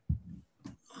anyway?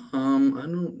 I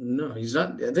don't know. He's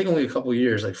not. I think only a couple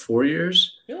years, like 4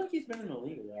 years. I feel like he's been in the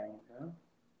league a while. No?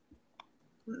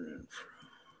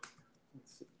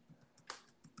 Let's see.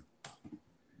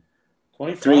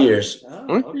 25? 3 years.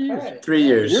 Oh, 3 years. okay. 3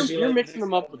 years. Maybe You're like mixing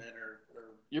them up with- Nick Feldman or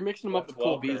You're mixing them up with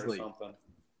Cole Welker or Beasley. something.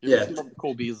 You're Yeah. mixing them up with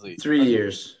Cole Beasley. 3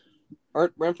 years.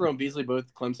 Aren't Renfrow and Beasley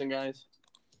both Clemson guys? Is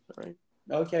that right?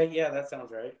 Okay, yeah, that sounds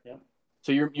right. Yeah.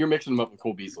 So you're mixing them up with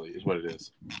Cole Beasley is what it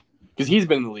is. Because he's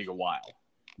been in the league a while.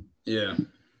 Yeah.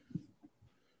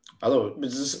 Although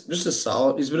it's just a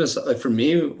solid. He's been like for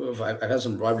me. If I've had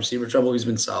some wide receiver trouble, he's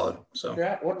been solid. So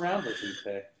What round was he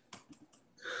pick?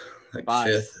 like 5.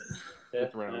 fifth.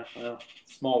 Fifth round. Yeah, well,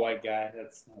 small white guy.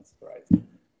 That's not surprising.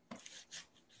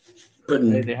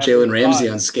 Putting They have Jalen some Ramsey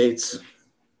spots. on skates.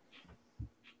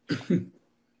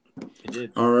 He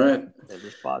did. All right.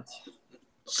 Every spots.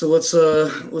 So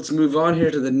let's move on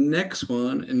here to the next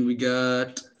one, and we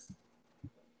got.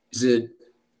 Is it?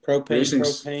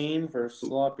 Propane for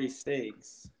sloppy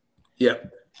steaks.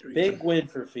 Yep. Big win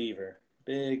for Fever.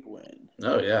 Big win.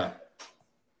 Oh yeah.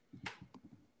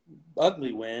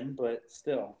 Ugly win, but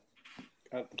still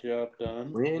got the job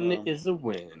done. Win is a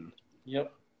win.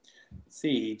 Yep. Let's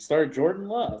see, started Jordan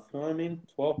Love. You know what I mean?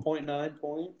 12.9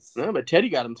 points. No, but Teddy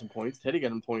got him some points. Teddy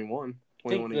got him 21. I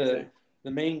think 21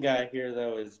 the main guy here,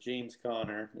 though, is James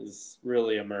Conner, has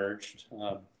really emerged.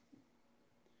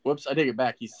 Whoops, I take it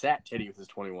back. He sat Teddy with his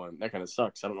 21. That kind of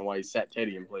sucks. I don't know why he sat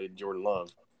Teddy and played Jordan Love.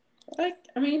 I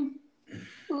mean,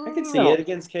 I can see No. it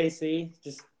against KC,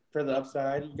 just for the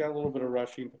upside. You got a little bit of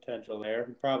rushing potential there.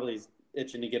 He probably is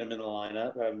itching to get him in the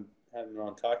lineup. Having him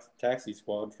on taxi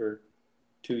squad for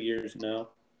 2 years now.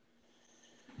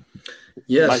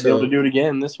 Yeah. Might be able to do it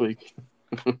again this week.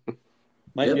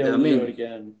 Might Yep, be able I to mean- do it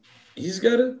again. He's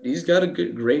got a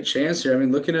great chance here. I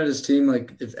mean, looking at his team,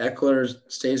 like if Eckler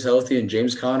stays healthy and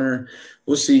James Conner,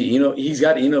 we'll see. He's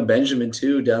got Benjamin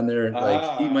too down there.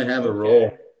 Like he might have a okay.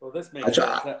 role. Well, this makes I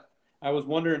sense. try- I was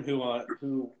wondering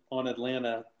who on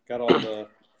Atlanta got all the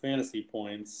fantasy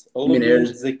points. mean Olajuwon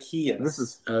Aaron- Zacchaeus This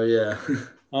is Oh yeah.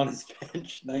 on his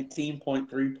bench,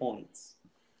 19.3 points.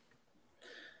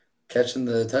 Catching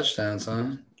the touchdowns,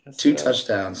 huh? Guess 2 so.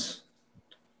 touchdowns.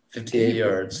 58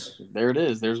 yards. there. It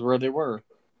is. There's where they were.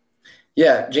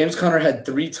 Yeah, James Conner had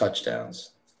 3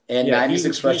 touchdowns and Yeah,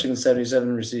 96 he- rushing and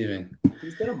 77 receiving.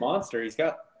 He's been a monster. He's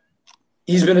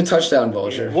been a touchdown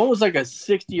vulture. One was like a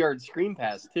 60-yard screen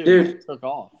pass too. Dude. It took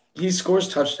off. He scores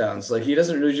touchdowns. Like he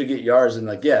doesn't usually get yards. And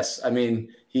like, yes, I mean,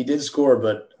 he did score,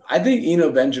 but I think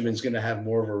Benjamin's going to have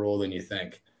more of a role than you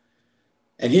think.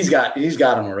 And he's got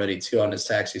him already too on his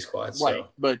taxi squad. So. Right,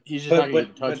 but he's just not going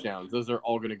to get touchdowns. Those are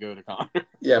all going to go to Connor.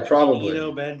 Yeah, probably.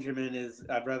 Benjamin is.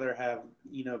 I'd rather have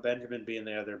Benjamin being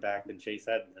the other back than Chase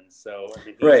Edmonds. So I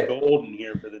mean, he's right. golden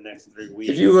here for the next 3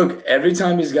 weeks. If you look, every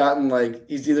time he's gotten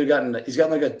he's gotten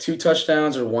like a 2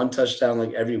 touchdowns or 1 touchdown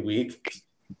like every week.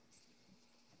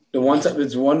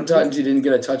 It's one time he didn't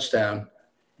get a touchdown.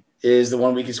 Is the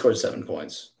 1 week he scored 7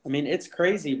 points. I mean, it's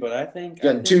crazy, but I think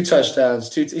he's got 2 touchdowns.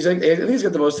 I think he's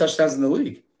got the most touchdowns in the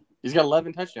league. He's got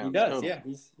 11 touchdowns. He does, yeah.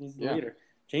 He's the leader.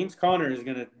 James Conner is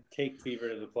going to take Fever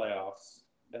to the playoffs.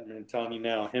 I'm telling you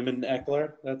now, him and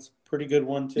Eckler, that's a pretty good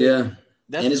one too. Yeah,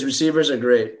 and his receivers are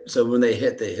great. So when they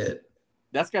hit, they hit.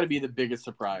 That's got to be the biggest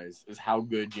surprise is how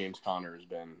good James Conner has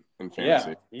been in fantasy.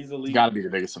 Yeah, he's the leader. It's got to be the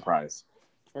biggest surprise.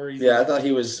 I thought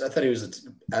he was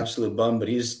an absolute bum, but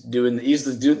he's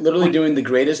literally doing the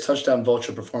greatest touchdown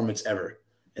vulture performance ever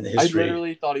in the history. I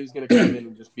literally thought he was going to come in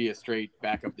and just be a straight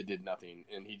backup that did nothing,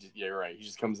 and you're right. He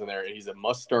just comes in there and he's a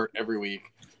must start every week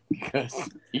because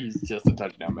he's just a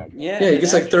touchdown back. Yeah, he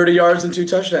gets like 30 yards and 2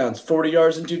 touchdowns, 40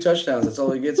 yards and 2 touchdowns. That's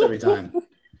all he gets every time.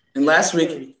 And last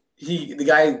week, the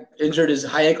guy injured his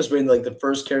high ankle sprain like the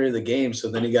first carry of the game, so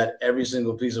then he got every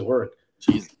single piece of work.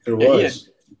 Jeez, it was.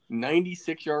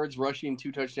 96 yards rushing,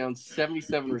 2 touchdowns,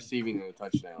 77 receiving and a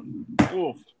touchdown.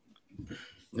 Oof.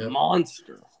 Yep.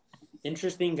 Monster.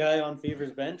 Interesting guy on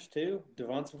Fever's bench, too.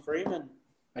 Devonta Freeman.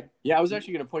 I was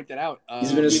actually going to point that out.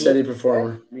 He's been a steady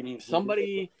performer.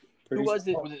 Somebody, who was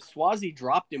it? Was it Swazi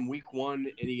dropped him week 1,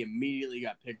 and he immediately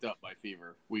got picked up by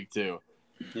Fever week 2.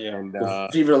 Yeah.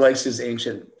 And Fever likes his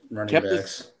ancient running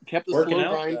backs. Kept the slow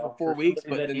grind for 4 weeks,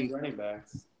 but then running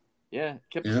backs. Yeah,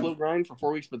 kept the slow grind for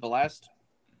 4 weeks, but the last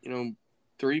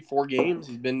 3-4 games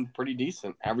he's been pretty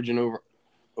decent, averaging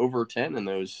over 10 in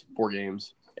those 4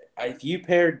 games. If you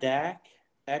pair Dak,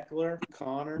 Eckler,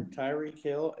 Connor, Tyreek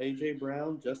Hill, A.J.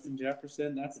 Brown, Justin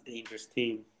Jefferson, that's a dangerous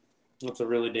team. That's a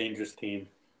really dangerous team.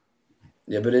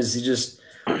 Yeah, but he's just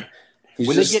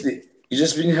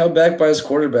being held back by his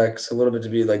quarterbacks a little bit to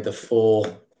be like the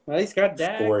full. Well, he's got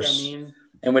Dak. Force.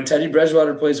 And when Teddy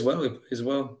Bridgewater plays well, he plays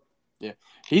well. Yeah,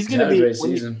 he's going to be a great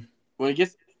season. When he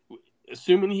gets.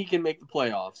 Assuming he can make the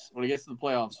playoffs, when he gets to the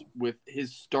playoffs with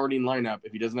his starting lineup,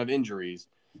 if he doesn't have injuries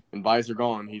and buys are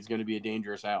gone, he's going to be a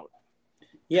dangerous out.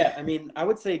 Yeah, I mean, I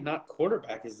would say not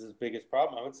quarterback is his biggest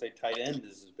problem. I would say tight end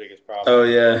is his biggest problem. Oh,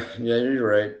 yeah. Yeah, you're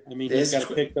right. I mean, he's got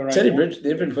to pick the right Teddy Bridge,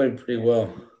 they've been playing pretty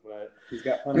well. But he's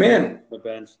got on the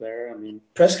bench there. I mean,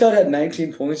 Prescott had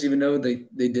 19 points even though they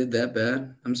did that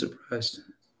bad. I'm surprised.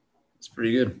 It's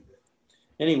pretty good.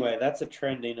 Anyway, that's a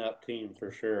trending up team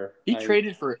for sure. He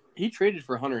traded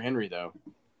for Hunter Henry though.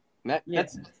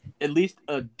 That's at least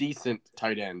a decent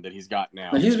tight end that he's got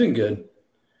now. He's been good.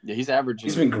 Yeah, he's averaging.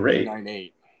 He's been great.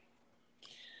 9.8.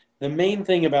 The main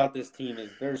thing about this team is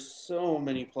there's so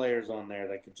many players on there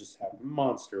that could just have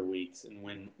monster weeks and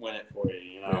win it for you.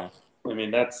 You know, I mean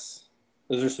those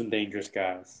are some dangerous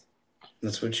guys.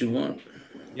 That's what you want.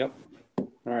 Yep. All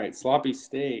right, Sloppy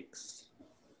Steaks.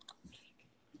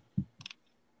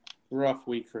 Rough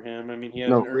week for him. I mean, he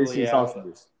had an early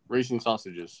sausages. Racing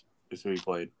Sausages is who he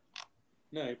played.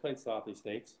 No, he played Sloppy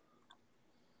Steaks.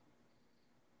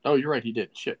 Oh, you're right. He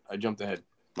did. Shit, I jumped ahead.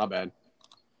 My bad.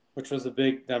 Which was a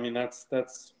big. I mean, that's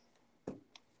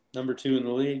number 2 in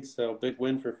the league. So big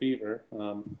win for Fever.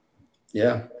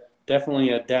 Yeah.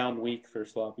 Definitely a down week for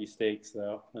Sloppy Steaks,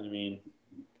 though. I mean,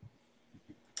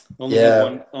 only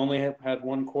had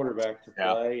one quarterback to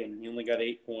play, and he only got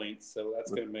 8 points. So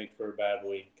that's going to make for a bad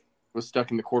week. Was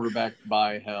stuck in the quarterback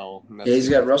by hell. Yeah, he's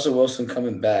got Russell Wilson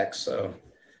coming back, so.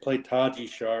 Played Taji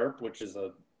Sharp, which is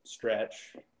a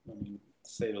stretch, to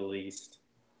say the least.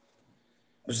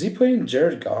 Was he playing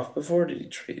Jared Goff before, or did he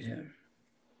trade him?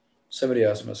 Somebody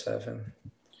else must have him.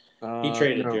 He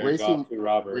traded Jared Goff to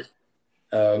Robert.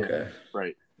 Oh, okay. Yeah,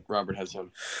 right. Robert has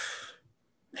him.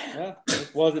 Yeah,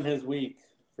 this wasn't his week.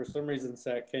 For some reason,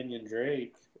 sat Kenyon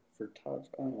Drake for touch.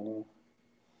 I don't know.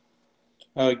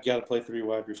 Oh, you got to play 3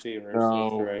 wide receivers.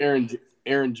 No, right.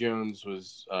 Aaron Jones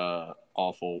was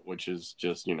awful, which is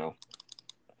just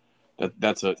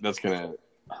that's gonna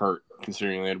hurt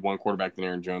considering they had one quarterback and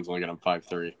Aaron Jones only got him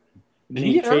 5'3".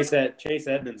 Chase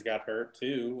Edmonds got hurt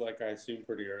too. Like I assumed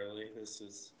pretty early.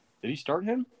 Did he start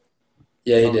him?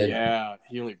 Yeah, he did. Yeah,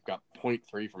 he only got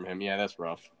 0.3 from him. Yeah, that's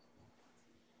rough.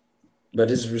 But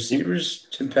his receivers,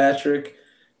 Tim Patrick,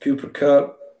 Cooper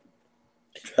Kupp,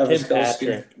 Travis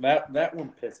Kelce. That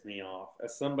one pissed me off.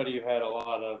 As somebody who had a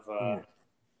lot of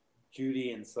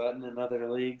Judy and Sutton in other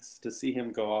leagues, to see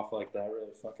him go off like that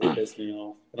really fucking pissed me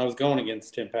off. And I was going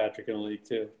against Tim Patrick in the league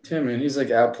too. Yeah, man, he's like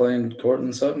outplaying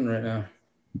Courtland Sutton right now.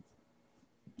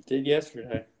 Did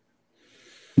yesterday.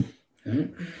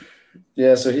 Mhm.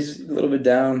 Yeah, so he's a little bit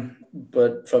down,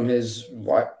 but from his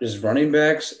running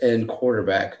backs and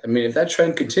quarterback. I mean, if that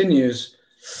trend continues,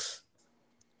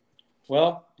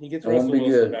 Well, he gets it won't Russell be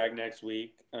Wilson good. back next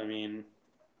week. I mean,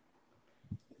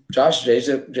 Josh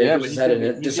Jacobs Yeah, but has had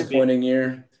a disappointing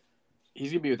year.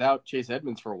 He's gonna be without Chase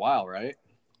Edmonds for a while, right?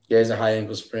 Yeah, he has a high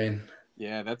ankle sprain.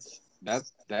 Yeah,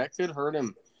 that could hurt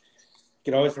him.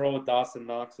 you could always roll with Dawson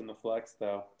Knox in the flex,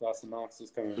 though. Dawson Knox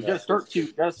is coming He's back.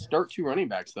 got to start two running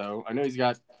backs though. I know he's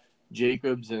got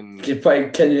Jacobs and You play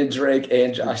Kenyon Drake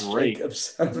and Josh Drake.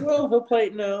 Jacobs. Well, he'll play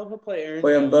Aaron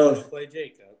Play 'em Jones. both. He'll play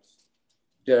Jacobs.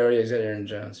 Yeah, he's got Aaron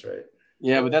Jones, right?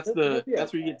 Yeah, but that's He'll be where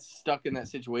okay. you get stuck in that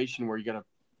situation where you gotta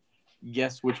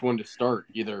guess which one to start,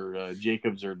 either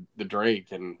Jacobs or the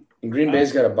Drake. And Green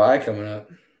Bay's got a bye coming up.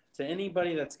 To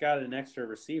anybody that's got an extra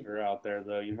receiver out there,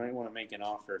 though, you might want to make an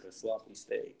offer to Sloppy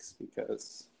Steaks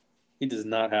because he does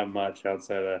not have much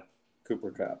outside of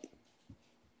Cooper Kupp.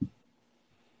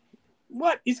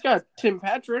 what? He's got Tim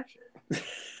Patrick.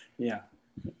 Yeah.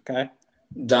 Okay.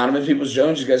 Donovan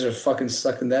Peoples-Jones, you guys are fucking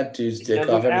sucking that dude's dick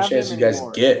Doesn't off every have chance him you guys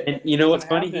anymore. get. And you know what's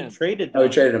Doesn't funny? have He him. traded. Oh, he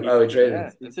traded him. Oh, he traded him.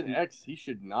 Yeah, that's an X. He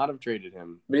should not have traded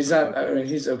him. But he's not. I mean,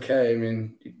 he's okay. I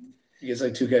mean, he gets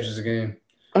like 2 catches a game.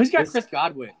 Oh, he's got This- Chris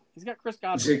Godwin. He's got Chris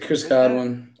Godwin. He's got Chris Isn't that-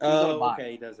 Godwin. He was on a Oh, bye.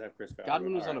 okay. He does have Chris Godwin.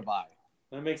 Godwin was All on a right. bye.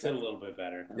 That makes it a little bit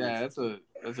better. Yeah, that's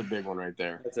a big one right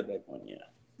there. That's a big one. Yeah.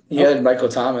 He had Michael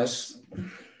Thomas.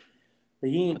 But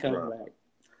he ain't coming back.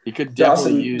 He could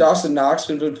definitely use. Dawson Knox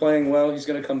has been playing well. He's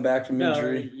going to come back from No,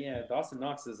 injury. yeah. Dawson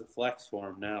Knox is a flex for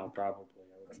him now, probably.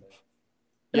 I would say.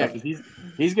 Yeah, because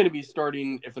he's going to be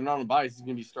starting. If they're not on bye, he's going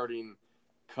to be starting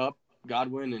Kupp,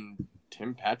 Godwin, and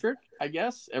Tim Patrick. I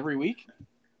guess every week.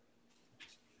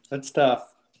 That's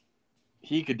tough.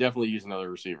 He could definitely use another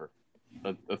receiver,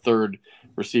 a third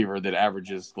receiver that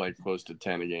averages like close to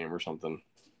 10 a game or something.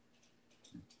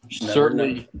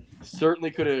 Certainly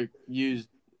could have used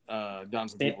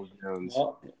Donovan Peoples-Jones.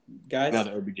 Well, guys, Now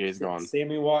that OBJ's gone.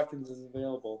 Sammy Watkins is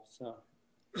available,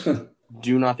 so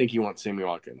Do not think you want Sammy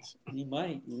Watkins. he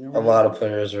might. You never A know. lot of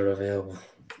players are available.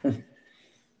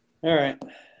 All right.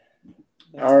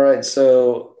 All right,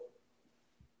 so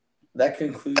that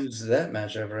concludes that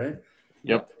matchup, right?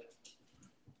 Yep.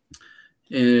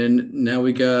 And now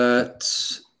we got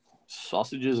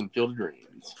Sausages and Field of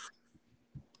Greens.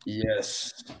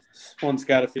 yes. This one's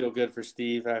got to feel good for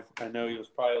Steve. I know he was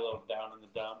probably a little down in the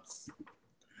dumps.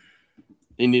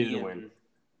 He needed a win.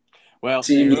 Well,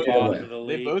 Team they needed both, a win.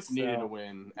 they both needed a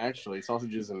win, actually.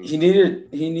 Sausages and He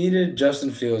needed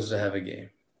Justin Fields to have a game.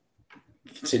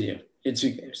 Continue. He had 2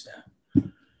 games now.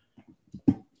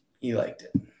 He liked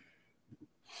it.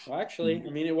 Well, actually, I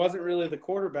mean, it wasn't really the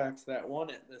quarterbacks that won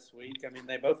it this week. I mean,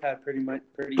 they both had pretty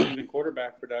even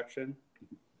quarterback production.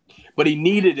 But he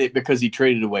needed it because he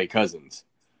traded away Cousins.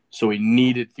 So he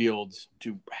needed Fields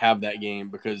to have that game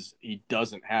because he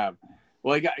doesn't have.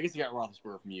 Well, I guess he got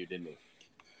Roethlisberger from you, didn't he?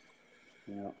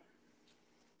 Yeah.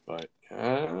 But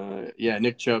yeah,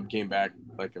 Nick Chubb came back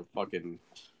like a fucking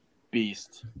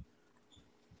beast,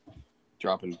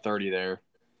 dropping 30 there.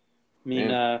 I mean,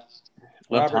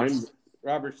 Left Hines.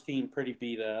 Robert's team pretty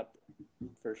beat up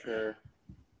for sure.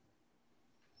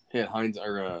 He had Hines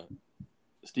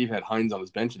Steve had Hines on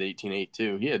his bench at 18-8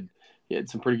 too. He had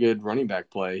some pretty good running back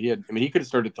play. He could have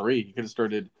started 3. He could have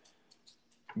started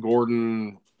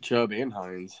Gordon, Chubb, and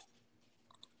Hines.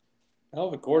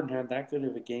 Hell, if Gordon had that good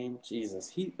of a game,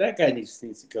 Jesus, that guy needs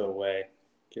to go away.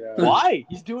 Get out. Why?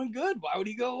 He's doing good. Why would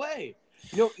he go away?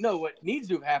 No. What needs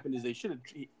to have happened is they should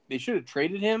have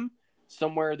traded him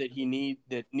somewhere that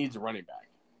needs a running back.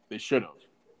 They should have.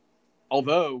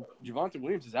 Although Javonte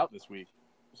Williams is out this week,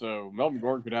 so Melvin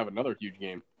Gordon could have another huge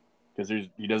game because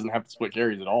he doesn't have to split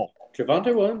carries at all.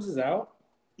 Javonte Williams is out?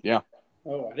 Yeah.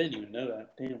 Oh, I didn't even know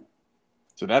that. Damn.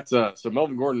 So that's so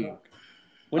Melvin Gordon.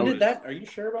 When I did was- that? Are you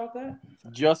sure about that?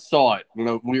 Just saw it.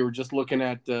 We were just looking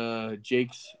at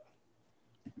Jake's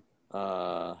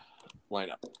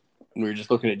lineup. We were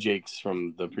just looking at Jake's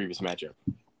from the previous matchup.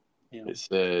 Yeah. It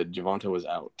said Javonte was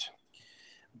out.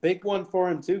 Big one for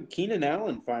him too. Keenan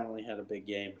Allen finally had a big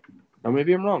game. Oh,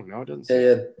 maybe I'm wrong. No, it doesn't They say.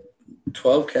 had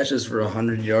 12 catches for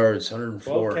 100 yards, 12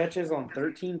 104. catches on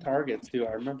 13 targets too.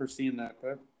 I remember seeing that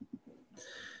clip.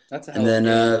 That's a hell And then,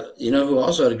 of a you know who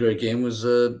also had a great game was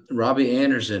Robbie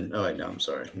Anderson. Oh, wait, no, I'm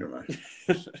sorry. Never mind.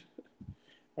 game.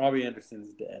 Robbie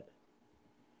Anderson's dead.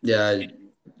 Yeah,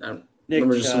 I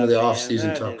remember just some of the Chubb, man, off-season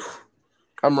that talk. is-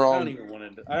 I'm I wrong. don't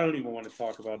even want to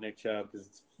talk about Nick Chubb because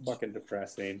it's fucking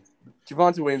depressing.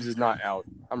 Javonte Williams is not out.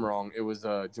 I'm wrong. It was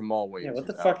Jamal Yeah, Williams. what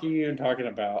the who's fuck out. are you even talking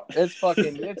about? It's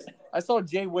fucking. I saw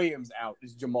Jay Williams out.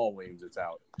 It's Jamal Williams that's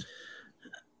out.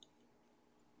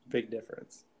 Big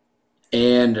difference.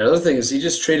 And the other thing is, he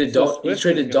just traded So Dalton. He Swift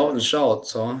traded is Dalton gonna-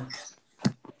 Schultz, huh?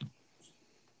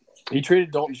 He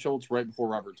traded Dalton Schultz right before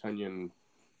Robert Tonyan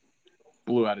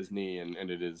blew out his knee and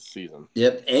ended his season.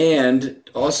 Yep. And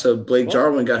also, Blake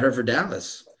Jarwin got hurt for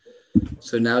Dallas.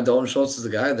 So now Dalton Schultz is the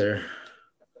guy there.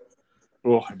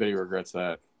 Oh, I bet he regrets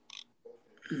that.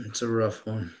 It's a rough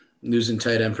one. Losing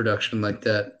tight end production like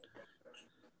that.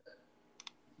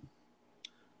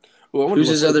 Well, I wonder Who's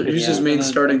his what- other? Who's his main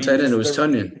starting tight end? It was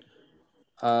Tonyan.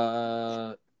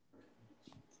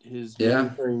 His Yeah.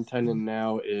 main starting tight end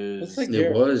now is Looks like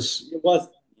It was. It was.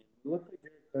 It looked like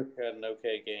Jared Cook had an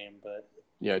okay game, but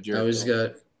yeah, Jared. Now he's Hill.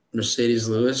 got Mercedes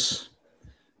Lewis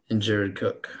and Jared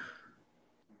Cook.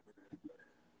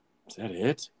 Is that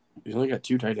it? He's only got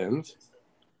 2 tight ends.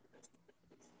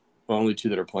 Well, only 2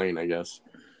 that are playing, I guess.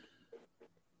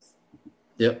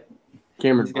 Yep.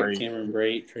 Cameron he's got Brate. Cameron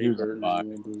Brate, He Trey was a Burton. bot.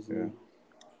 Yeah.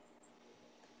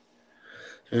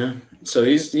 Yeah. So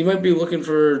he might be looking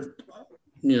for,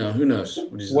 who knows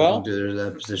what he's Well, looking to do in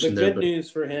that The position there. good But news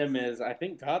for him is I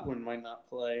think Godwin might not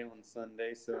play on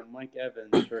Sunday, so Mike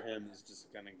Evans for him is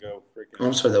just going to go freaking.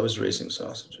 I'm sorry, that was racing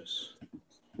sausages.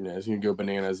 Yeah, he's gonna go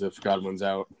bananas if Godwin's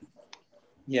out.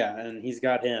 Yeah, and he's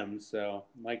got him, so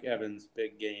Mike Evans,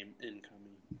 big game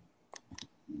incoming.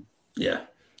 Yeah.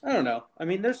 I don't know. I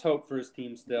mean, there's hope for his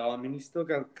team still. I mean, he's still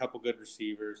got a couple good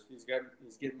receivers. He's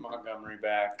getting Montgomery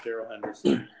back, Darrell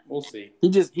Henderson. We'll see.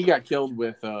 He got killed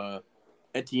with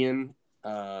Etienne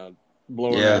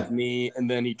blowing Yeah. out his knee, and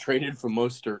then he traded for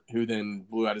Mostert, who then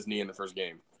blew out his knee in the first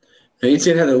game. Now,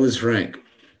 Etienne had to lose rank,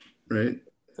 right?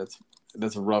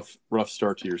 That's a rough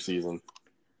start to your season.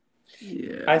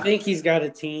 Yeah. I think he's got a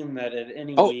team that at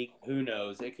any Oh. week, who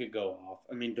knows, it could go off.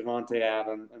 I mean, Devontae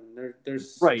Adams. I mean,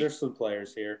 there's Right. some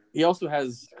players here. He also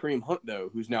has Kareem Hunt though,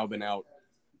 who's now been out.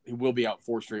 He will be out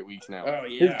 4 straight weeks now. Oh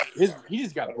yeah. He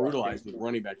just got brutalized with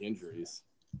running back injuries.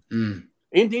 Mm.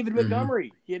 And David Mhm.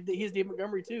 Montgomery. He has David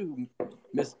Montgomery too, who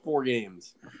missed 4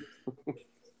 games.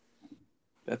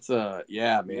 That's man.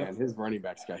 Yep. His running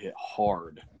backs got hit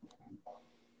hard.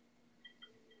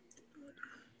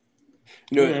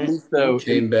 At least though,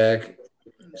 Came back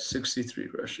 63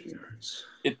 rushing yards.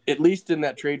 at least in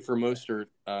that trade for Mostert,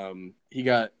 he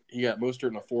got Mostert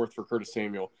in a 4th for Curtis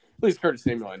Samuel. At least Curtis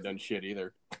Samuel hadn't done shit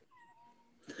either.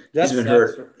 That's He's been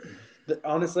hurt.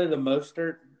 Honestly, the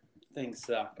Mostert thing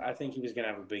sucked. I think he was going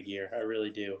to have a big year. I really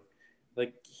do.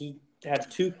 Like, he had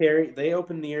 2 carries. They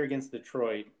opened the year against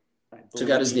Detroit. Took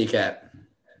out his kneecap.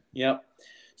 Yep.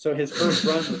 So his first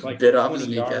run was like Bit off 20 his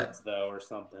kneecap. yards, though, or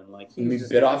something. Like He was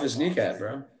just bit off his kneecap,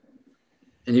 bro.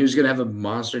 And he was going to have a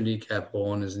monster kneecap hole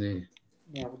on his knee.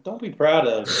 Yeah, well, don't be proud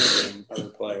of other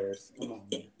players. Come on,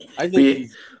 man. I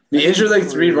think He injured like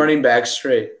 3 running backs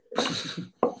straight.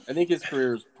 I think his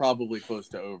career is probably close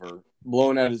to over.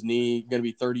 Blowing out his knee, going to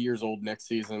be 30 years old next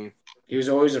season. He was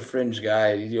always a fringe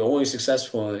guy. He was always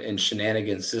successful in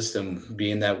shenanigans system,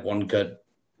 being that one cut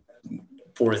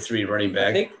 4-3 running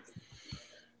back.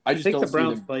 I just think don't the see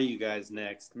Browns them- play you guys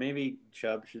next. Maybe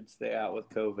Chubb should stay out with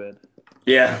COVID.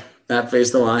 Yeah, not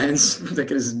face the Lions. Look at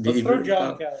his knee. Let's throw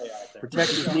John Kelly out there.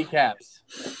 Protect his kneecaps.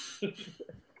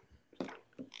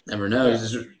 Never know.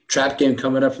 There's a trap game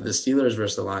coming up for the Steelers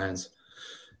versus the Lions.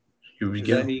 Here we Is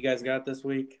go. that who you guys got this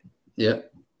week?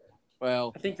 Yep.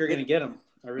 Well, I think you're going to get them.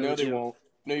 I really no, they do. won't.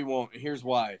 No, you won't. And here's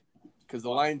why. Because the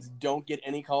Lions don't get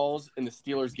any calls, and the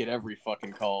Steelers get every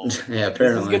fucking call. Yeah, This is going to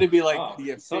apparently. be like Oh,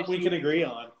 the something we can agree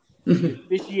on.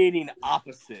 officiating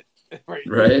opposite. Right.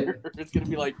 Right. It's going to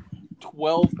be like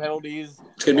 12 penalties.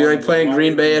 It's going to be like playing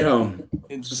Green Bay at home.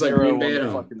 And Just like 0 Green Bay on at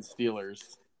the home. fucking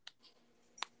Steelers.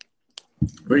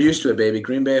 We're used to it, baby.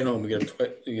 Green Bay at home. We get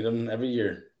them every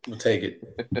year. We'll take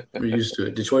it. We're used to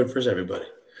it. Detroit first, everybody.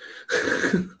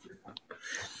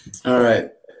 All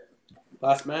right.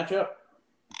 Last matchup.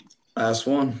 Last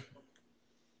one.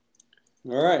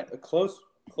 All right, a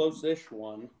close-ish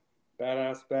one.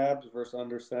 Badass Babs versus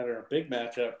Under Center. A big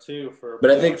matchup too for. But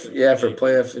I think, playoff for implications.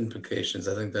 playoff implications,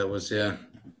 I think that was, yeah.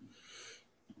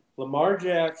 Lamar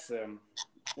Jackson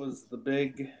was the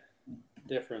big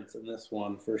difference in this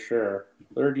one for sure.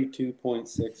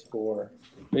 32.64.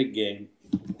 Big game.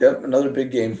 Yep, another big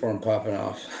game for him popping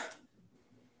off.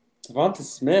 Devonta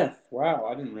Smith. Wow,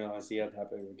 I didn't realize he had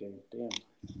that big of a game. Damn.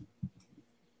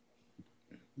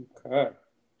 Okay.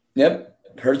 Yep.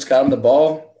 Hurts got him the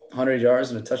ball, 100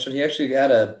 yards and a touchdown. He actually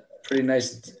had a pretty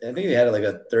nice – I think he had like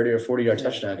a 30 or 40-yard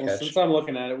touchdown Well, catch. since I'm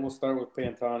looking at it, we'll start with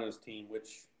Pantano's team, which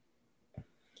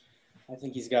I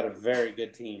think he's got a very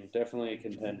good team. Definitely a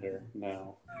contender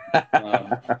now.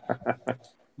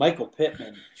 Michael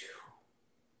Pittman.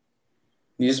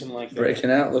 He's looking like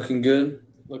breaking out, looking good.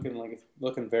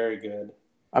 Looking very good.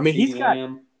 I mean, he's CeeDee got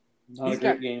Lamb, Not He's a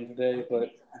great got- game today,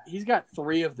 but He's got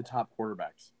 3 of the top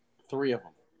quarterbacks. 3 of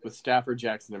them with Stafford,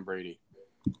 Jackson, and Brady.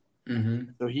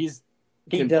 Mm-hmm. So he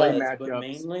can does. play But matchups.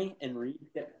 mainly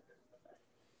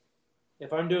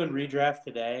if I'm doing redraft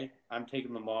today, I'm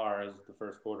taking Lamar as the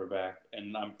first quarterback,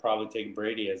 and I'm probably taking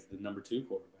Brady as the number 2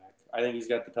 quarterback. I think he's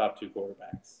got the top 2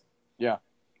 quarterbacks.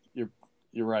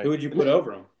 You're right. Who would you put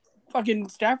over him? Fucking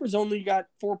Stafford's only got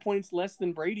 4 points less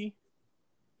than Brady.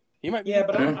 He might be Yeah, the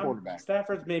but third quarterback.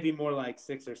 Stafford's maybe more like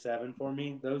 6 or 7 for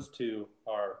me. Those two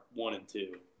are 1 and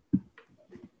 2.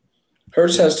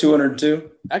 Hurts has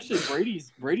 202. Actually,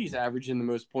 Brady's averaging the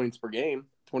most points per game,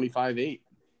 25-8.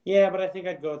 Yeah, but I think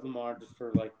I'd go with Lamar just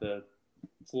for like the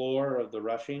floor of the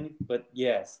rushing. But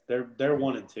yes, they're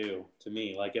 1 and 2 to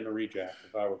me, like in a redraft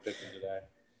if I were picking today.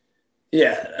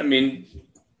 Yeah, I mean,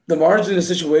 Lamar's in a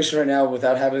situation right now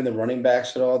without having the running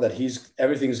backs at all that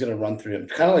everything's going to run through him.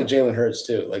 Kind of like Jalen Hurts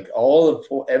too. Like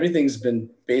everything's been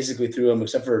basically through him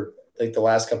except for like the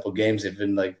last couple of games. They've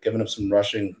been like giving up some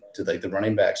rushing to like the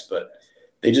running backs, but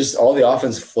all the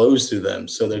offense flows through them,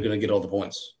 so they're going to get all the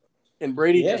points. And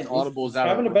Brady Yeah, just audibles he's out.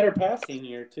 having a better passing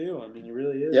year too. I mean, he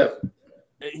really is. Yep.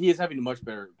 He is having a much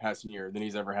better passing year than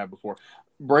he's ever had before.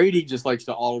 Brady just likes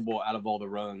to audible out of all the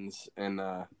runs and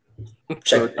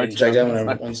check down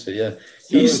whenever he wants to. Yeah,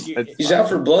 So he's out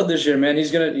for blood this year, man.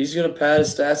 He's gonna pad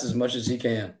his stats as much as he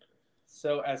can.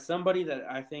 So as somebody that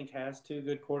I think has 2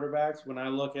 good quarterbacks, when I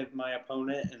look at my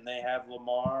opponent and they have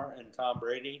Lamar and Tom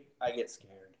Brady, I get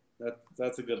scared.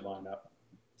 That's a good lineup.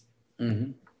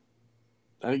 Mm-hmm.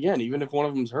 And again, even if one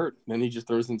of them's hurt, then he just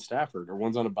throws in Stafford or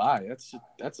one's on a bye.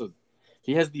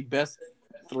 He has the best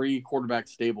 3 quarterback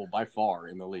stable by far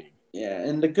in the league. Yeah,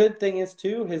 and the good thing is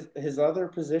too, his other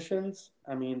positions.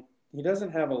 I mean, he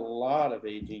doesn't have a lot of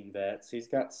aging vets. He's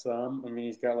got some. I mean,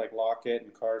 he's got like Lockett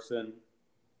and Carson.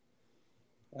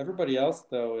 Everybody else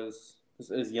though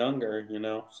is younger, you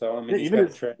know. So I mean, he's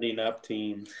got trending up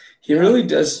teams. He really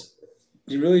does.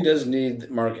 He really does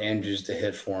need Mark Andrews to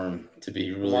hit for him to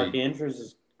be really. Mark Andrews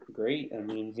is great. I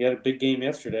mean, he had a big game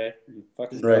yesterday.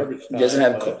 Fucking right. garbage time,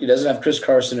 He doesn't have Chris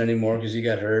Carson anymore because he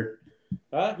got hurt.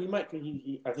 He might.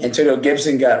 I think Antonio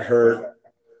Gibson got hurt.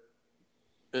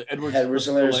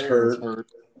 Edwards-Helaire's hurt.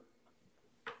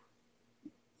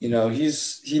 You know, he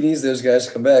needs those guys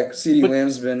to come back. CeeDee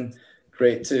Lamb's been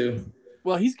great too.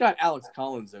 Well, he's got Alex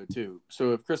Collins though too.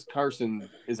 So if Chris Carson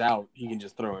is out, he can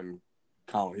just throw in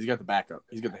Collins. He's got the backup.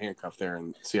 He's got the handcuff there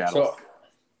in Seattle.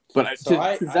 To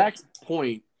Zach's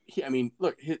point,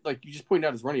 look, like you just pointed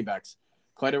out his running backs.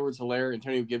 Clyde Edwards-Helaire,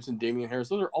 Antonio Gibson, Damian Harris.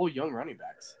 Those are all young running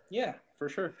backs. Yeah, for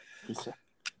sure.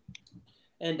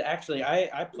 And actually,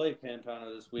 I played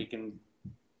Pantano this week, and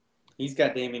he's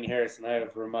got Damian Harris, and I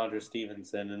have Ramondre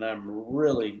Stevenson, and I'm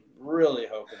really, really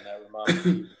hoping that Ramondre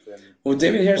Stevenson. Well,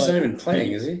 Damian Harris not even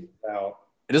playing, is he? Out.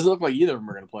 It doesn't look like either of them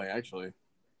are going to play, actually.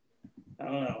 I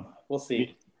don't know. We'll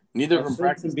see. Neither of them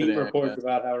practiced today. Some reports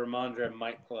about how Ramondre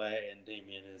might play, and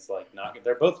Damian is like not.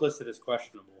 They're both listed as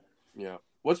questionable. Yeah.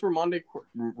 What's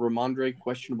Ramondre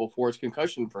questionable for? It's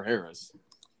concussion for Harris.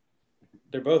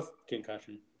 They're both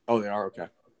concussion. Oh, they are? Okay.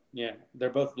 Yeah,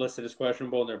 they're both listed as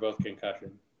questionable, and they're both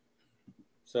concussion.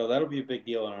 So that'll be a big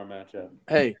deal in our matchup.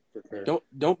 Hey, for sure.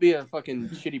 don't be a fucking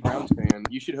shitty Browns fan.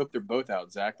 You should hope they're both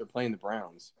out, Zach. They're playing the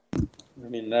Browns. I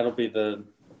mean, that'll be the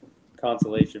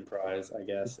consolation prize, I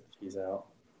guess, if he's out.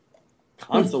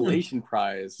 Consolation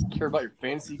prize? Care about your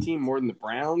fantasy team more than the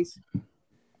Browns?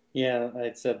 Yeah,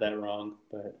 I said that wrong,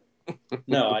 but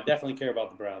no, I definitely care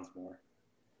about the Browns more.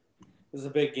 This is a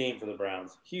big game for the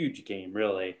Browns. Huge game,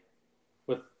 really.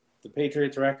 With the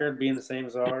Patriots record being the same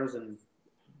as ours and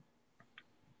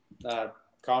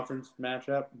conference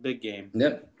matchup, big game.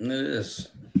 Yep, it is.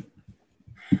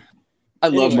 I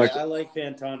like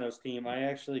Pantano's team. I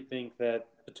actually think that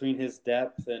between his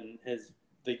depth and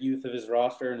the youth of his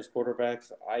roster and his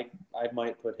quarterbacks, I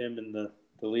might put him in the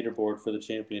leaderboard for the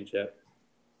championship.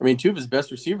 I mean, 2 of his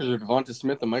best receivers are Devonta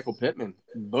Smith and Michael Pittman.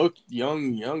 Both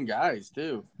young guys,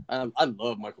 too. I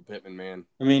love Michael Pittman, man.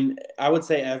 I mean, I would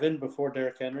say Evan before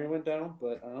Derrick Henry went down,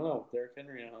 but I don't know. Derrick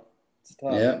Henry out. It's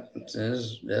tough. Yeah,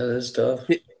 it is tough.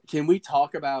 Can we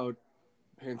talk about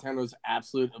Pantano's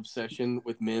absolute obsession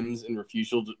with Mims and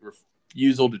refusal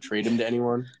to trade him to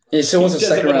anyone? He still wants a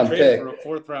second-round pick. For a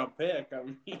fourth-round pick. I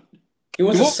mean, he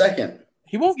wants a second.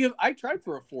 He won't give. I tried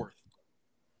for a fourth.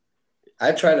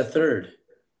 I tried a third.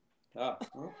 Well,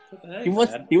 he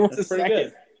wants a second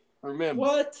good. for Mims.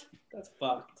 What? That's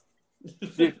fucked.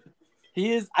 Dude,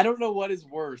 he is. I don't know what is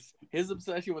worse, his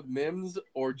obsession with Mims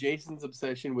or Jason's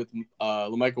obsession with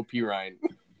LaMichael Pirine.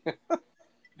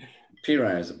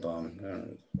 Pirine is a bum.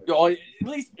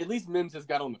 At least Mims has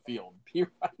got on the field. Pirine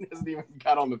hasn't even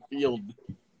got on the field.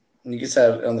 He gets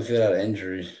out on the field out of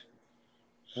injury.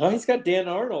 Oh, he's got Dan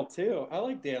Arnold too. I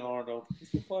like Dan Arnold. He's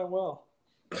been playing well.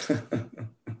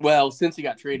 Well, since he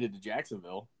got traded to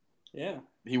Jacksonville, Yeah.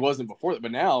 he wasn't before that,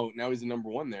 but now he's the number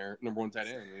one tight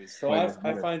end. So I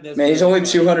find this. Man, he's only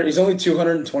funny. 200. He's only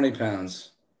 220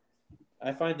 pounds.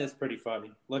 I find this pretty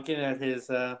funny. Looking at his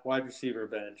wide receiver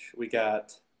bench, we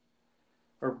got,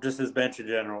 or just his bench in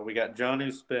general, we got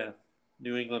Jonnu Smith,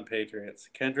 New England Patriots,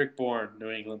 Kendrick Bourne, New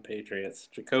England Patriots,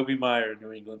 Jacoby Meyer,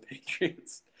 New England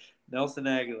Patriots, Nelson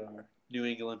Aguilar, New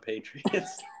England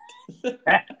Patriots.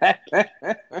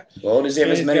 Well, does he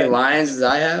have as many Lions as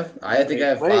I have? I think I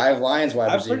have 5 Lions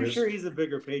wide receivers. I'm pretty sure he's a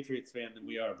bigger Patriots fan than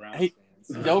we are Browns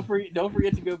fans. Don't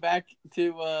forget to go back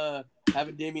to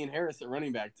having Damian Harris at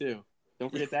running back too.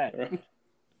 Don't forget that. A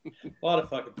lot of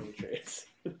fucking Patriots.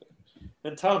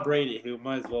 And Tom Brady, who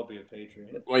might as well be a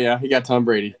Patriot. Well, yeah, he got Tom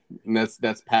Brady, and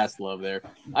that's past love there.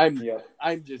 I'm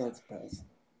just. That's pass.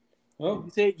 Oh,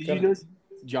 Did you notice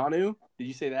Jonnu? Did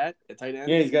you say that at tight end?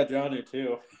 Yeah, he's got Jonnu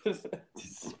too.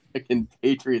 Fucking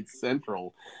Patriots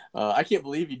Central. I can't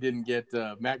believe he didn't get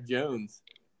Mac Jones.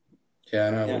 Yeah,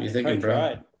 I know. What are you thinking,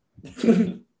 bro?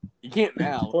 You can't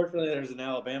now. Unfortunately, there's an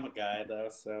Alabama guy though,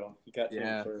 so he got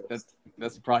yeah. him first.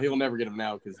 That's the problem. He'll never get him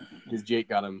now because Jake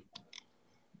got him.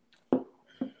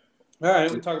 All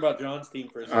right, we talk about John's team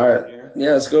for a second. All right, here.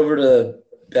 yeah, let's go over to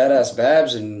Badass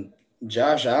Babs, and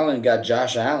Josh Allen got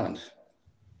Josh Allen.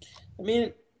 I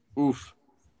mean, oof,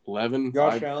 11.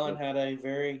 Josh Allen had a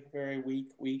very, very weak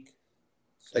week.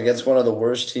 So, against one of the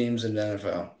worst teams in the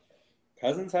NFL.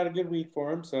 Cousins had a good week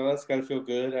for him, so that's got to feel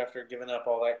good after giving up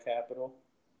all that capital.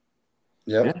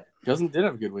 Yep. Yeah, Cousins did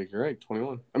have a good week. You're right,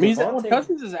 21. I mean,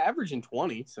 Cousins is averaging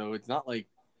 20, so it's not like,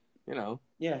 you know.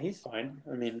 Yeah, he's fine.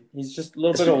 I mean, he's just a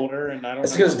little bit older, and I don't.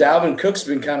 It's because Dalvin Cook's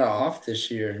been kind of off this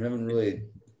year. He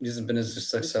hasn't been as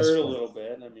successful. He's hurt a little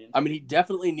bit. I mean, he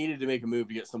definitely needed to make a move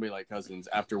to get somebody like Cousins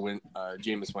after when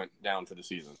Jameis went down for the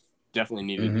season. Definitely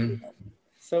needed to do that.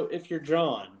 So if you're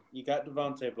John, you got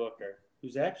Devontae Booker,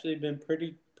 who's actually been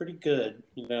pretty good,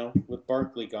 you know, with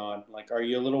Barkley gone. Like, are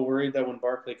you a little worried that when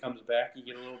Barkley comes back, you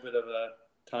get a little bit of a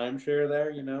timeshare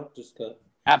there, you know, just to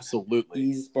absolutely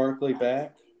ease Barkley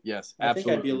back? Yes,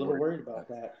 absolutely. I think I'd be a little worried about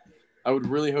that. I would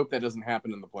really hope that doesn't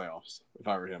happen in the playoffs if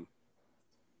I were him.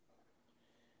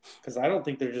 Because I don't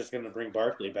think they're just going to bring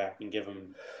Barkley back and give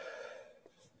him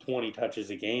 20 touches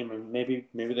a game, and maybe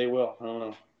they will. I don't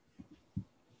know.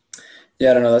 Yeah,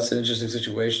 I don't know. That's an interesting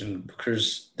situation.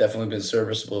 Booker's definitely been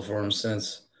serviceable for him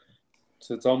since.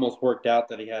 So it's almost worked out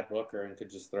that he had Booker and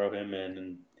could just throw him in,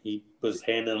 and he was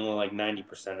handling like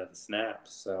 90% of the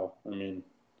snaps. So, I mean,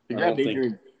 he grabbed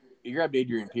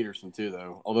Adrian Peterson too,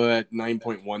 though. Although that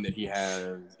 9.1 that he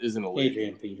has isn't elite.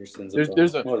 Adrian Peterson's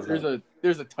there's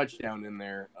a touchdown in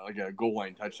there, like a goal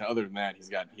line touchdown. Other than that,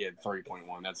 he had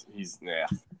 30.1.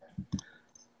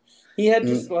 He had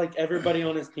just like everybody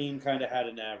on his team kind of had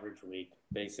an average week,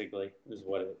 basically,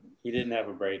 he didn't have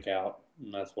a breakout,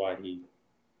 and that's why he.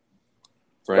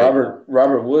 Right.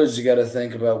 Robert Woods, you got to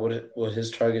think about what his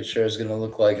target share is going to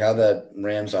look like, how that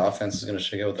Rams offense is going to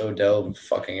shake out with Odell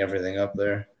fucking everything up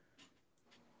there.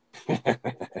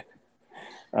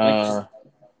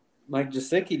 Mike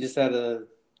Gesicki just had a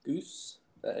goose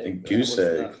egg. Did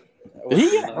he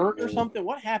get hurt or something?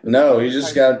 What happened? No, he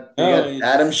just got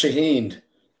Adam Shaheen.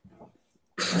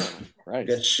 Right.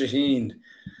 Got Shaheen.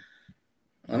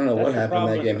 I don't know what happened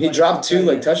in that game. He dropped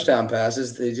 2 touchdown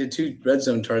passes. They did 2 red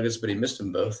zone targets, but he missed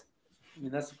them both. I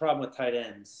mean, that's the problem with tight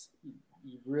ends.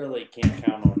 You really can't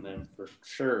count on them for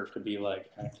sure to be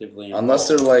actively involved. Unless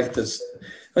they're like this.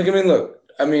 Like, I mean, look.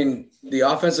 I mean, the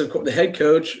head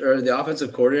coach or the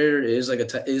offensive coordinator is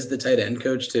is the tight end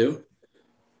coach too.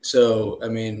 So, I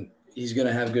mean, he's going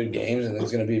to have good games and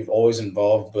he's going to be always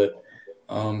involved. But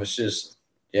it's just,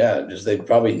 just they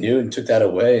probably knew and took that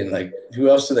away. And who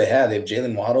else do they have? They have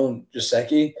Jalen Waddle and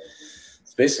Gesicki.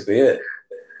 That's basically it.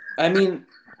 I mean,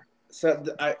 so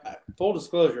I full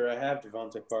disclosure, I have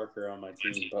Devontae Parker on my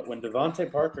team. But when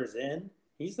Devontae Parker's in,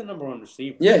 he's the number 1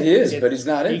 receiver. Yeah, he is, but he's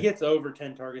not in. He gets over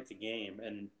 10 targets a game,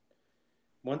 and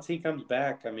once he comes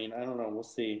back, I mean, I don't know. We'll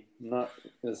see. I'm not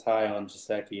as high on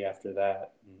Gesicki after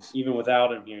that. And even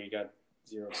without him here, he got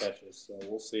 0 catches, so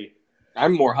we'll see.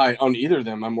 I'm more high on either of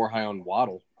them. I'm more high on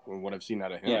Waddle from what I've seen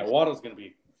out of him. Yeah, Waddle's going to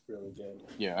be really good.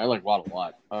 Yeah, I like Waddle a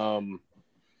lot.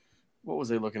 What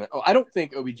was I looking at? Oh, I don't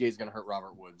think OBJ is going to hurt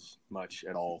Robert Woods much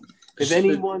at all. If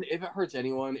it hurts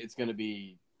anyone, it's going to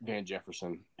be Van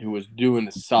Jefferson, who was doing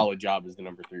a solid job as the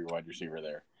number 3 wide receiver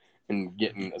there and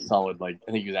getting a solid, I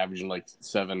think he was averaging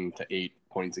 7 to 8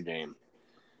 points a game.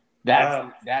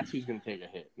 That's who's going to take a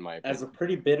hit, in my opinion. As a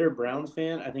pretty bitter Browns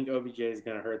fan, I think OBJ is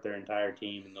going to hurt their entire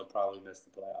team, and they'll probably miss the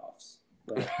playoffs.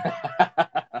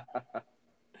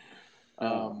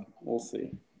 But, we'll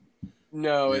see.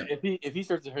 No, if he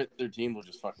starts to hurt their team, we'll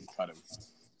just fucking cut him.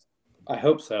 I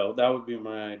hope so. That would be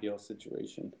my ideal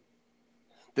situation.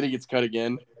 Then he gets cut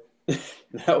again.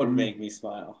 That would make me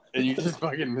smile. And you just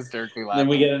fucking hysterically laugh. Then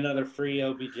we get another free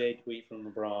OBJ tweet from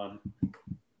LeBron.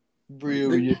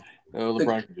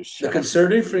 LeBron can just shut The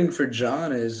concerning thing for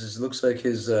John is it looks like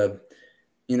his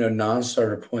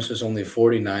non-starter points was only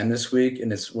 49 this week,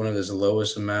 and it's one of his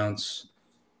lowest amounts.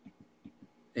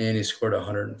 And he scored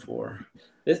 104.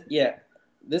 This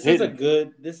is a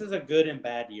good and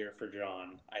bad year for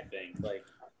John, I think. Like,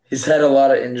 he's had a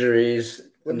lot of injuries.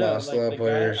 well, lost a lot of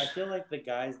players. I feel like the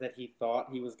guys that he thought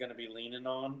he was going to be leaning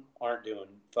on aren't doing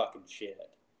fucking shit.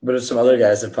 But it's some other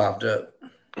guys that popped up.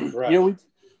 Right. You know,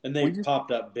 and they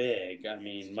popped up big. I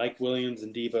mean, Mike Williams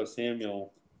and Deebo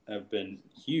Samuel have been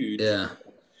huge. Yeah.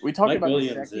 we talked Mike about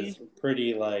Williams Gesicki. is a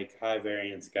pretty, like, high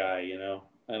variance guy, you know?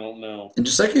 I don't know. And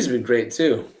Gesicki's been great,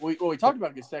 too. We talked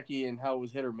about Gesicki and how it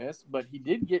was hit or miss, but he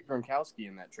did get Gronkowski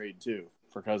in that trade, too,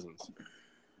 for Cousins.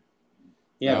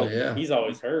 Yeah, Oh, but yeah. he's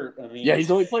always hurt. I mean, Yeah,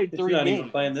 he's only played he's 3 not games. even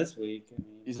playing this week. I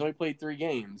mean, He's only played 3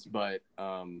 games, but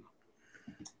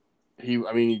he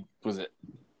was it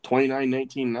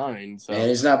 29-19-9, so And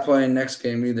he's not playing next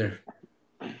game either.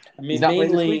 I He's mean, not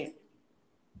playing this week?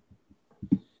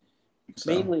 So,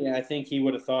 mainly, I think he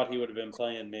would have thought he would have been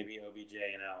playing maybe OBJ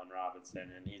and Allen Robinson,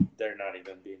 and they're not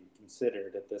even being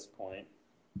considered at this point.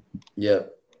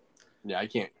 yep. yeah, he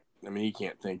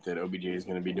can't think that OBJ is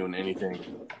going to be doing anything.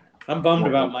 I'm bummed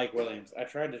about Mike Williams. I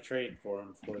tried to trade for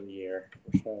him for the year.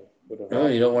 Wish I would have. Oh,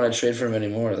 you don't want to trade for him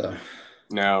anymore, though.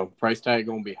 No, price tag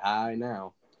going to be high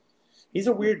now. He's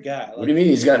a weird guy. What do you mean?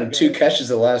 He's gotten 2 catches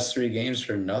the last 3 games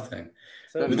for nothing.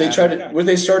 So What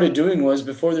they started doing was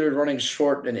before they were running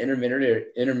short and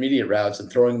intermediate routes and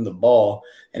throwing him the ball,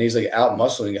 and he's like out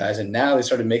muscling guys. And now they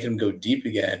started making him go deep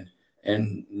again,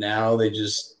 and now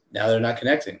they're not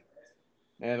connecting.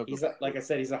 Yeah, Like I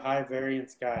said, he's a high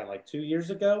variance guy. Like 2 years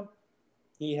ago,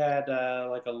 he had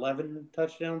like 11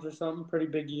 touchdowns or something, pretty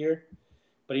big year.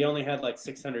 But he only had like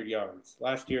 600 yards.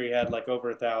 Last year, he had like over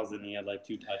 1,000. He had like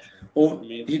 2 touchdowns. Well, I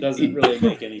mean, it doesn't really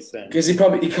make any sense. Because he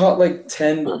caught like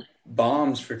 10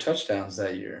 bombs for touchdowns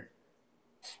that year.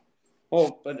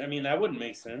 Well, but I mean, that wouldn't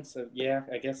make sense. Yeah,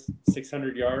 I guess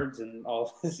 600 yards and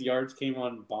all his yards came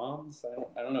on bombs.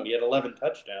 I don't know. He had 11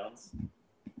 touchdowns.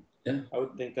 Yeah. I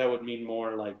would think that would mean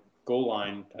more like goal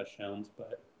line touchdowns,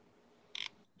 but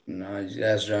No,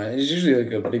 that's John. He's usually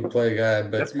like a big play guy,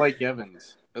 but that's Mike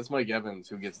Evans. That's Mike Evans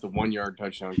who gets the 1-yard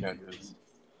touchdown catches.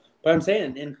 But I'm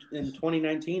saying in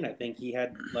 2019, I think he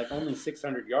had like only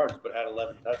 600 yards, but had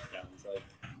 11 touchdowns. Like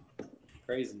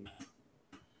crazy.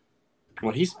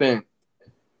 Well, he spent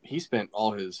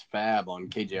all his fab on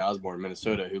KJ Osborne,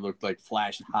 Minnesota, who looked like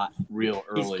flashed hot real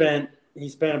early. He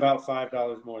spent about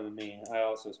 $5 more than me. I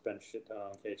also spent a shit ton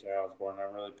on KJ Osborne.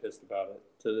 I'm really pissed about it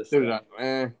to this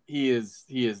day. He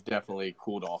is definitely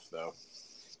cooled off though.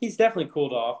 He's definitely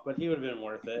cooled off, but he would have been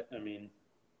worth it. I mean,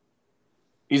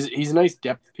 he's a nice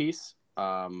depth piece.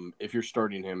 If you're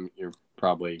starting him, you're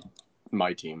probably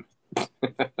my team.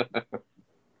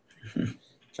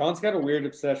 John's got a weird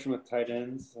obsession with tight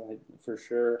ends, for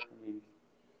sure. I mean,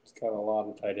 he's got a lot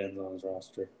of tight ends on his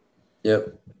roster.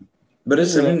 Yep. But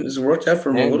it's worked out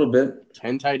for him a little bit.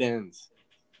 10 tight ends.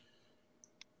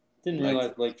 Didn't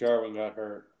realize Blake Jarwin got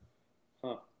hurt.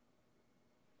 Huh.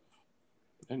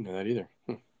 I didn't know that either.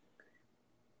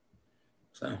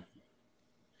 So,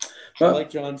 I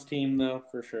like John's team though,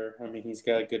 for sure. I mean, he's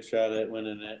got a good shot at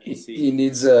winning that EC. he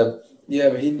needs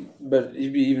but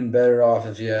he'd be even better off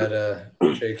if he had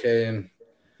JK and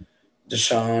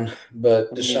Deshaun.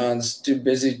 But Deshaun's too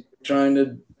busy trying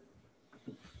to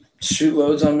shoot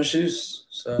loads on Mashouse.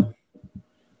 So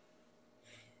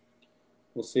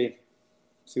we'll see.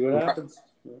 See what happens.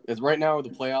 As right now, the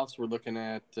playoffs, we're looking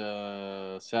at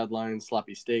Sad Lions,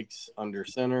 Sloppy Steaks, Under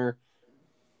Center,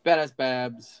 Badass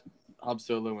Babs, Hob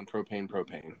Solo, and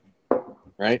Propane.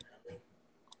 Right?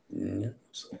 yeah.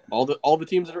 All the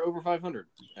teams that are over 500.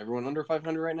 Everyone under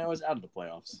 500 right now is out of the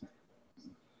playoffs.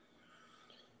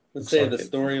 Let's say the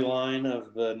storyline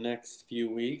of the next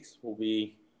few weeks will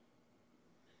be,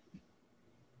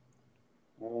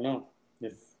 I don't know,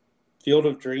 if Field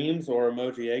of Dreams or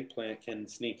Emoji Eggplant can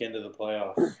sneak into the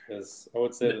playoffs, because I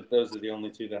would say that those are the only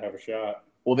two that have a shot.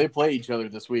 Well, they play each other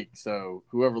this week, so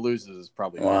whoever loses is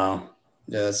probably Wow.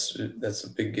 Yeah, that's a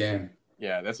big game.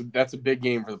 Yeah, that's a big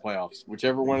game for the playoffs.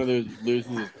 Whichever one of those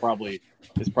loses is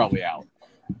probably out.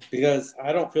 Because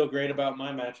I don't feel great about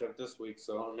my matchup this week.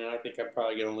 So, I mean, I think I'm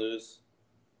probably going to lose.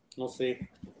 We'll see.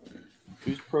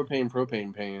 Who's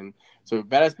propane paying? So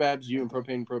Badass Babs, you and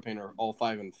propane are all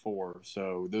 5-4.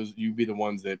 So those you'd be the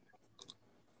ones that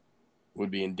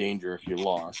would be in danger if you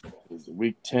lost. Is it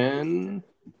week 10?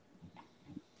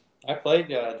 I played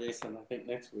Jason, I think,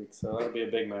 next week, so that'll be a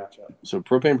big matchup. So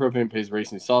propane pays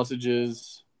Racing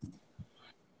Sausages.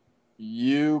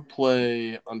 You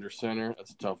play Under Center.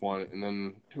 That's a tough one. And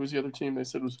then who was the other team they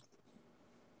said was?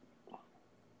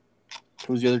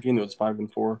 Who was the other team that was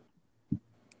 5-4?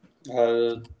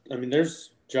 I mean,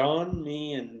 there's John,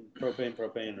 me, and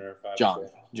propane are 5.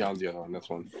 John's the other one. That's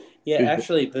one. Yeah,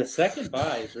 actually, the second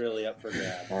bye is really up for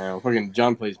grabs. Fucking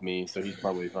John plays me, so he's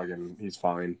probably he's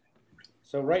fine.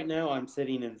 So right now I'm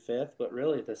sitting in 5th, but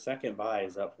really the second bye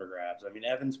is up for grabs. I mean,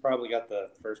 Evan's probably got the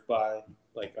first bye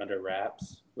like under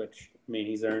wraps, which I mean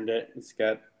he's earned it. He's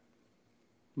got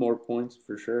more points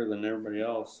for sure than everybody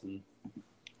else, and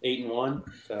 8-1,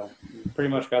 so pretty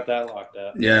much got that locked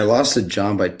up. Yeah, I lost to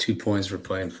John by 2 points for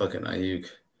playing fucking Ayuk.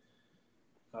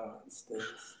 Oh, it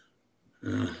stinks.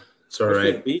 It's all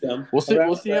right. Beat him. We'll see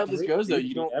how this goes though.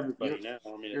 You don't. Everybody now.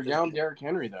 I mean, You're down Derrick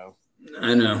Henry though.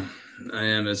 I know. I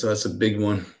am. So that's a big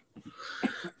one.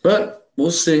 But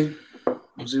we'll see.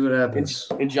 We'll see what happens.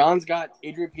 And John's got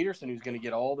Adrian Peterson, who's going to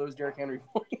get all those Derrick Henry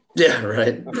points. Yeah,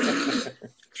 right.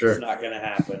 Sure. It's not going to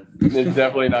happen. It's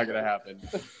definitely not going to happen.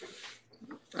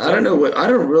 I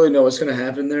don't really know what's going to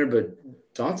happen there, but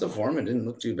Donta Foreman didn't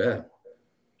look too bad.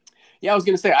 Yeah, I was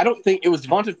going to say, I don't think it was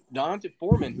Donta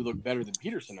Foreman who looked better than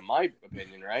Peterson, in my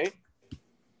opinion, right?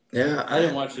 Yeah, I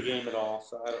didn't watch the game at all.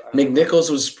 So I McNichols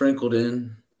was sprinkled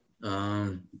in.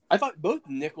 I thought both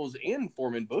Nichols and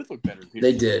Foreman both looked better than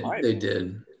They Peterson. did. They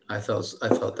did. I felt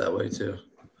that way too.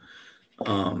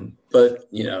 But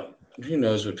who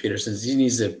knows with Peterson? He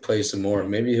needs to play some more.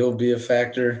 Maybe he'll be a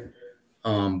factor.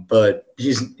 But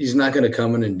he's not going to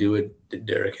come in and do what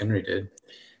Derrick Henry did.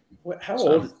 How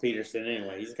old is Peterson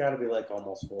anyway? He's got to be like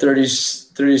almost 40.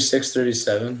 36,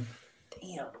 37.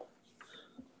 Damn.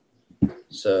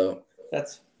 So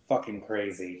that's fucking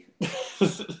crazy.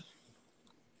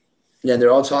 Yeah,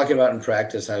 they're all talking about in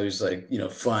practice how he's like,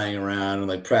 flying around and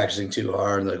like practicing too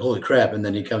hard and like, holy crap. And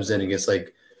then he comes in and gets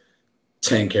like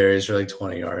 10 carries for like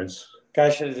 20 yards. Guy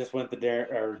should have just went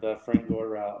the Frank Gore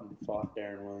route and fought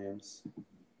Darren Williams.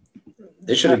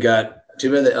 They should have got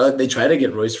too bad. They tried to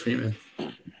get Royce Freeman,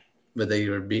 but they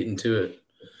were beaten to it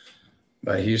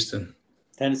by Houston.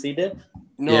 Tennessee did?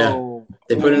 No. Yeah.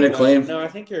 They put in a claim. No, I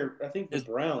think the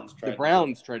Browns tried. The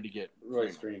Browns tried to get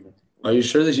Royce Freeman. Are you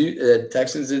sure that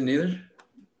Texans didn't either?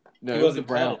 No, it was the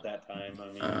Browns at that time.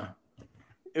 I mean,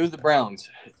 it was the Browns.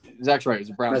 Zach's right. It was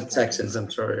the Browns. Not Texans.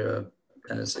 I'm sorry,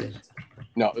 Tennessee.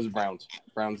 No, it was the Browns.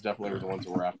 Browns definitely were the ones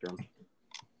that were after him.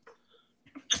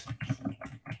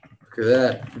 Look at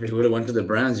that. If he would have went to the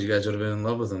Browns, you guys would have been in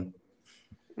love with him.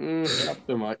 Not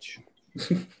so much.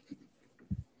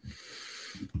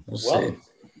 We'll see.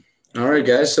 All right,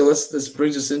 guys. So this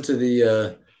brings us into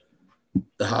the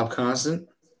Hop Constant.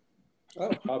 Oh,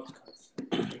 Hops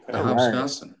Constant. The Hops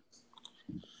Constant.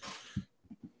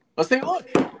 Let's take a look.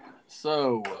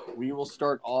 So we will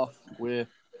start off with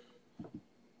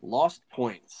lost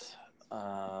points.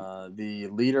 The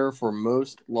leader for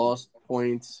most lost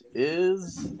points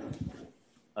is,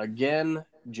 again,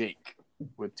 Jake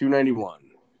with 291.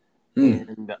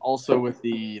 And also with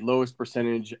the lowest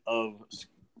percentage of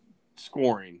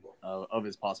scoring of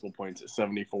his possible points at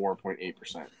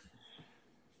 74.8%.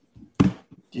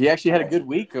 He actually had a good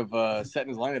week of setting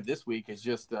his lineup this week. It's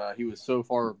just he was so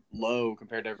far low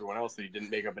compared to everyone else that he didn't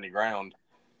make up any ground.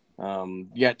 You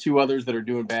got two others that are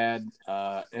doing bad.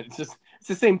 And it's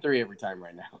the same three every time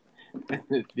right now.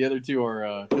 The other two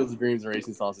are Fields of Dreams and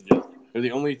Racing Sausages. They're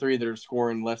the only three that are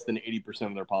scoring less than 80%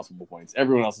 of their possible points.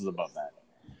 Everyone else is above that.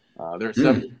 They're at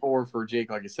 74 for Jake,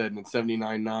 like I said, and then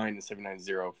 79.9 and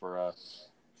 79.0 for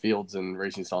Fields and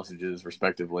Racing Sausages,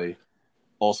 respectively.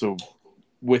 Also,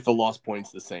 with the lost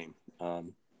points, the same.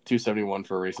 271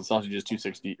 for Racing Sausages,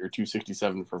 260 or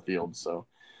 267 for Fields. So,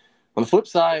 on the flip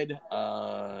side,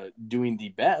 doing the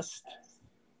best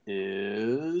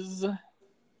is,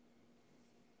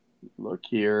 look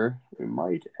here, we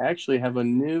might actually have a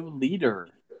new leader.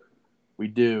 We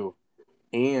do,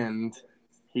 and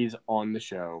he's on the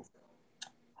show.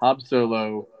 Hob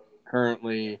Solo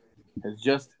currently has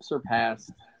just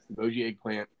surpassed Boji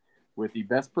Eggplant with the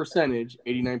best percentage,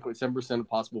 89.7% of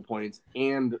possible points,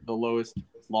 and the lowest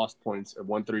lost points of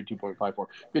 132.54.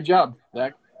 Good job,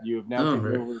 Zach. You have now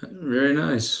taken over very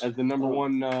nice as the number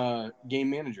one game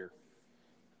manager.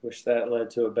 Wish that led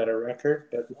to a better record,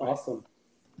 but awesome.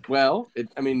 Well,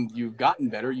 you've gotten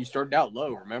better. You started out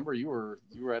low. Remember, you were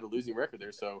at a losing record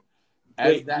there. So,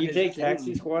 as Wait, that do you has take changed,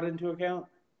 Taxi Squad into account?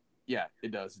 yeah,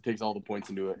 it does. It takes all the points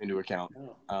into account.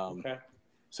 Oh, okay.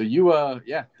 So you,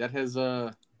 that has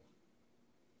now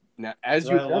as So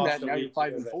I you've done lost that, a now you're week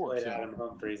 5 because and I 4. played So Adam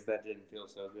Humphries. That didn't feel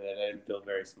so good. I didn't feel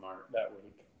very smart that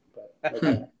week. But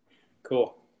okay,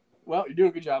 cool. well, you're doing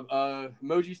a good job.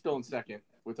 Moji's still in second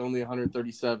with only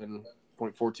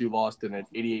 137.42 lost and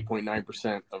at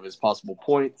 88.9% of his possible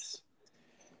points.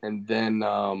 And then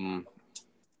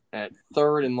at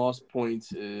third in lost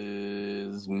points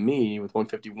is me with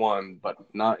 151, but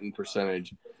not in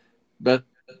percentage. But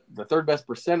the third best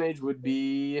percentage would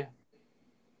be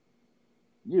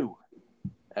you,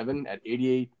 Evan, at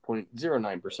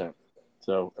 88.09%.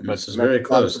 So, but This is very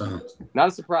close, huh? Not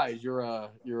a surprise. You're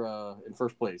in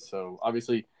first place. So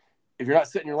obviously, if you're not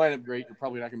setting your lineup great, you're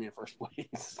probably not going to be in first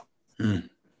place. Or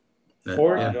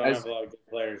you don't have a lot of good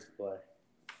players to play.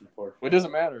 Well, it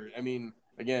doesn't matter. I mean,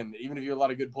 again, even if you have a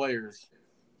lot of good players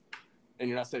and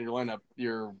you're not setting your lineup,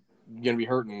 you're going to be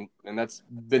hurting, and that's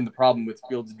been the problem with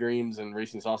Fields of Dreams and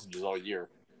Racing Sausages all year.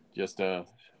 Just and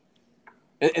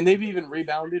they've even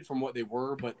rebounded from what they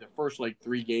were, but the first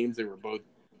 3 games they were both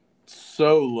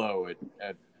so low at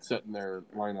setting their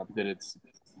lineup that it's.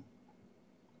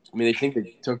 I mean, they think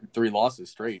they took 3 losses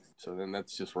straight, so then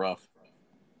that's just rough.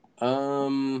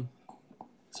 So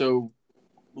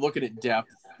looking at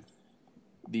depth,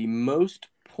 the most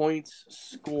points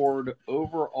scored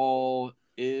overall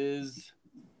is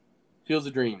Fields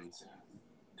of Dreams.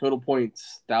 Total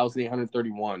points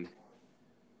 1,831,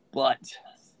 but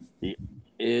he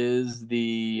is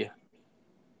the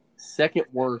second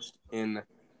worst in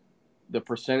the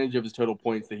percentage of his total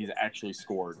points that he's actually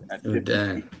scored at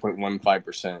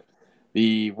 50.15%.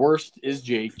 The worst is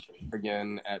Jake,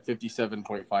 again, at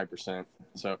 57.5%.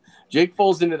 So Jake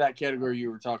falls into that category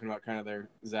you were talking about kind of there,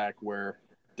 Zach, where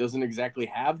doesn't exactly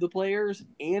have the players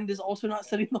and is also not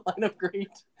setting the lineup great.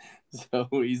 So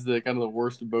he's the kind of the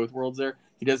worst of both worlds there.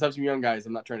 He does have some young guys.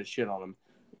 I'm not trying to shit on him.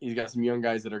 He's got some young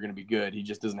guys that are going to be good. He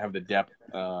just doesn't have the depth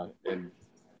and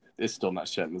is still not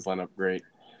setting his lineup great.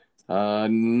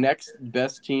 Next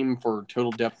best team for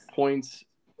total depth points,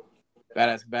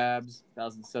 Badass Babs,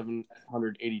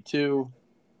 1,782.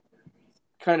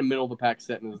 Kind of middle of the pack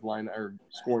setting his line or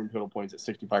scoring total points at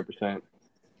 65%.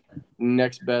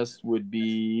 Next best would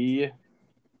be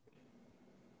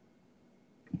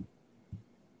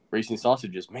Racing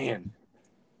Sausages. Man,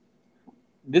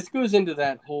 this goes into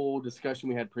that whole discussion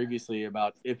we had previously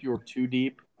about if you're too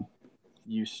deep,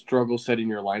 you struggle setting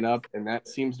your lineup, and that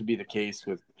seems to be the case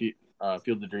with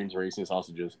Field of Dreams and Racing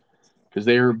Sausages because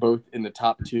they are both in the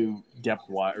top 2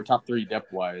 depth-wise or top 3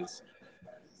 depth-wise,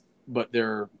 but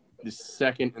they're the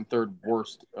second and third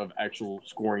worst of actual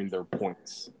scoring their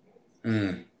points.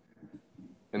 And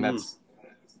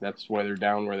that's why they're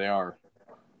down where they are.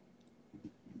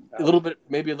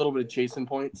 Maybe a little bit of chasing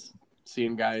points,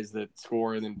 seeing guys that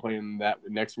score and then playing that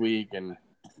next week and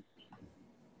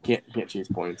can't chase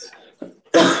points.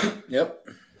 Yep.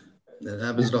 That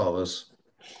happens to all of us.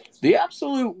 The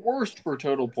absolute worst for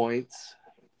total points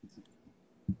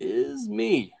is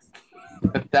me.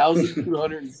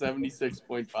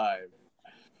 1,276.5.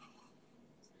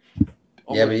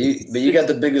 Yeah, but you got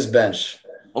the biggest bench.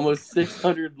 Almost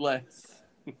 600 less.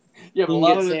 Yeah, but a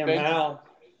lot of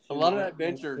that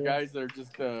bench are guys that are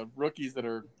just rookies that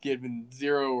are given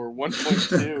 0 or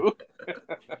 1.2.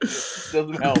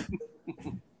 Doesn't help.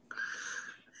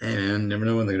 Hey man, never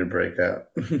know when they're gonna break out.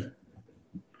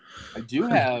 I do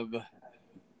have.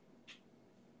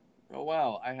 Oh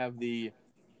wow! I have the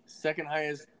third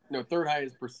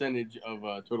highest percentage of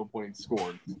total points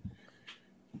scored.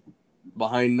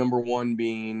 Behind number 1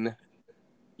 being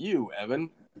you, Evan,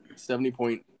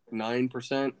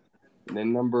 70.9%. And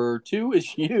then number 2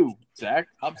 is you, Zach,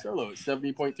 top solo at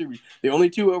 70.3. The only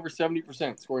 2 over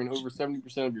 70%, scoring over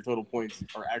 70% of your total points,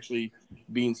 are actually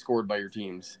being scored by your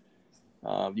teams.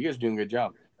 You guys are doing a good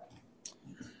job.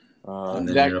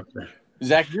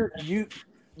 Zach,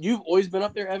 you've always been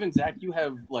up there, Evan. Zach, you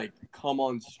have come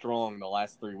on strong the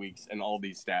last 3 weeks in all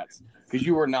these stats because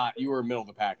you were middle of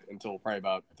the pack until probably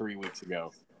about 3 weeks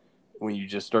ago when you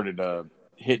just started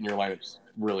hitting your lineups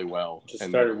really well.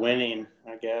 Started winning,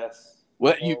 I guess.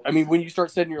 Well, when you start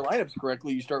setting your lineups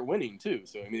correctly, you start winning too.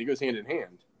 So it goes hand in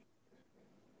hand.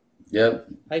 Yep.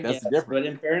 I guess, but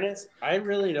in fairness, I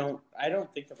don't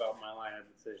think about my lineup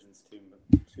decisions too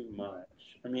much.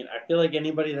 I mean, I feel like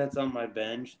anybody that's on my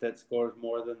bench that scores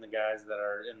more than the guys that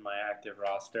are in my active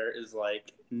roster is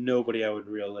nobody I would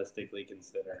realistically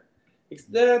consider.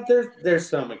 There's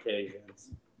some occasions,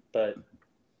 but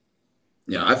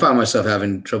Yeah, I find myself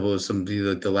having trouble with some of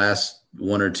the last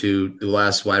one or two, the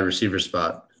last wide receiver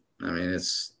spot. I mean,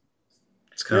 it's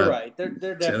You're right. There kind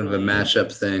of a definitely matchup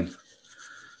is. thing.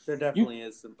 There definitely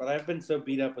is. But I've been so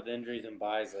beat up with injuries and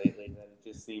buys lately that it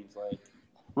just seems like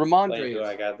play who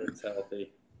I got that's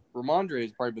healthy. Ramondre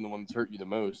has probably been the one that's hurt you the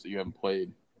most that you haven't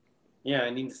played. Yeah, I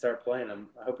need to start playing him.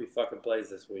 I hope he fucking plays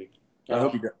this week. I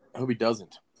hope he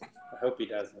doesn't. I hope he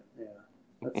doesn't. Yeah,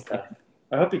 that's tough.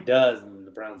 I hope he does, and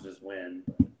the Browns just win.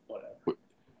 But whatever.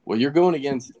 Well, you're going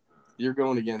against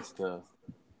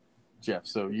Jeff,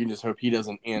 so you just hope he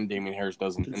doesn't and Damian Harris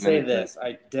doesn't. I can say this: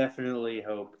 I definitely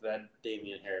hope that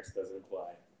Damian Harris doesn't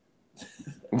play.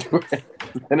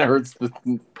 And it hurts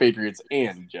the Patriots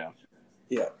and Jeff.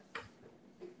 Yeah.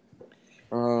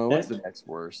 What's the next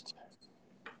worst?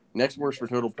 Next worst for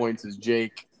total points is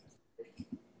Jake.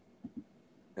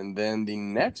 And then the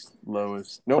next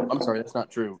lowest – no, I'm sorry, that's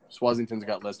not true. Swazington's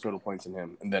got less total points than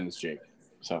him, and then it's Jake.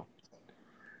 So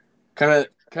kind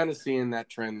of seeing that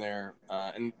trend there.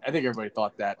 And I think everybody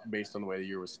thought that based on the way the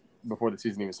year was – before the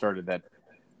season even started, that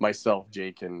myself,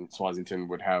 Jake, and Swazington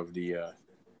would have the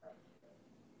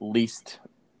least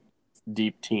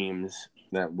deep teams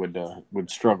that would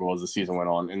struggle as the season went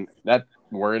on. And that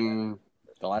we're in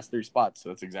the last 3 spots, so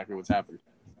that's exactly what's happened.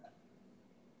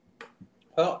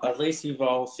 Well, at least you've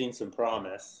all seen some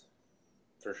promise,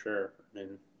 for sure. I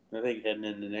mean, I think heading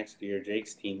into next year,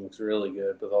 Jake's team looks really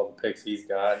good with all the picks he's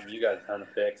got, and you got a ton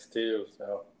of picks too.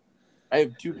 So I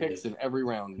have 2 picks in every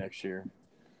round next year,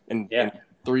 and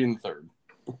 3 in the third.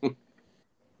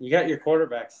 You got your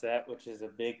quarterback set, which is a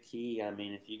big key. I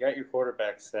mean, if you got your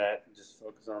quarterback set, just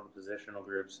focus on the positional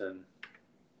groups. And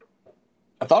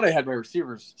I thought I had my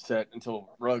receivers set until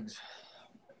Ruggs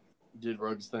did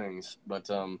Ruggs things, but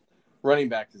running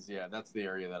back is that's the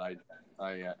area that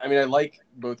I mean I like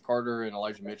both Carter and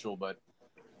Elijah Mitchell, but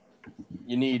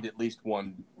you need at least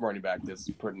one running back that's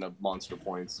putting up monster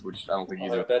points, which I don't think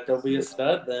either. I bet there'll be a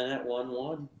stud then at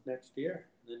 1-1 next year.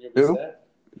 Then you'll be Who? set.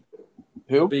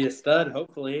 Who? He'll be a stud,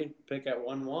 hopefully. Pick at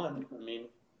 1-1. I mean,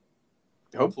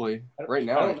 hopefully. Right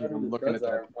now, I'm looking at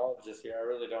that. This year. I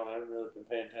really don't. I haven't really been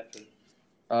paying attention.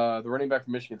 The running back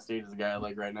from Michigan State is the guy I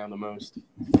like right now the most.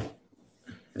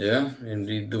 Yeah,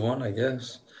 indeed, the one, I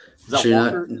guess. Is that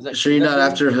Sure, Walker? you're not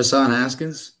after Hassan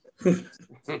Haskins? Is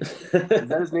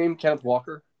that his name, Kenneth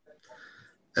Walker?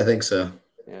 I think so.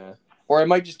 Yeah. Or I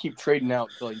might just keep trading out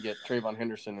until I can get Trayvon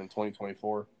Henderson in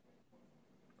 2024.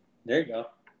 There you go.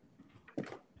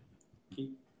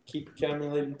 Keep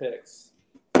accumulating picks.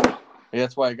 Yeah,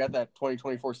 that's why I got that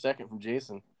 2024 second from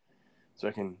Jason, so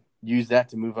I can use that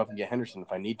to move up and get Henderson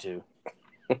if I need to.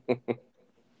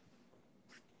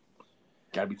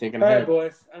 Gotta be thinking ahead. All right,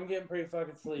 boys. I'm getting pretty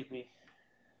fucking sleepy.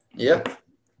 Yep.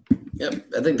 I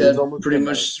think that pretty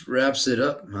much wraps it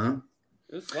up, huh?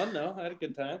 It was fun, though. I had a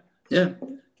good time. Yeah.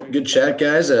 Good chat,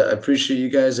 guys. I appreciate you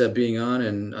guys being on,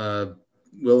 and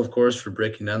Will, of course, for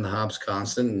breaking down the Hobbs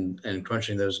constant and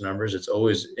crunching those numbers. It's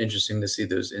always interesting to see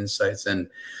those insights, and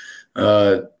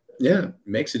it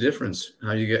makes a difference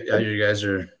how you guys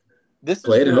are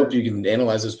played, and hope you can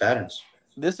analyze those patterns.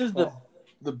 This is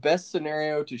the best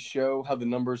scenario to show how the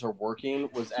numbers are working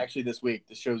was actually this week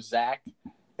to show Zach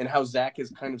and how Zach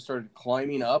has kind of started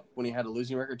climbing up when he had a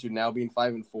losing record to now being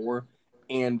 5-4,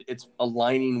 and it's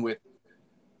aligning with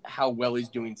how well he's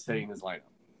doing setting his lineup.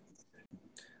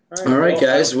 All right,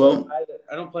 guys. Well,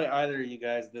 I don't play either of you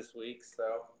guys this week, so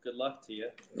good luck to you.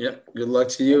 Yep. Good luck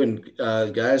to you.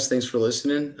 And guys, thanks for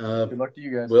listening. Good luck to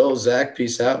you guys. Will, Zach,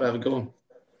 peace out. Have a good one.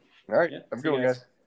 All right. Have a good one, guys.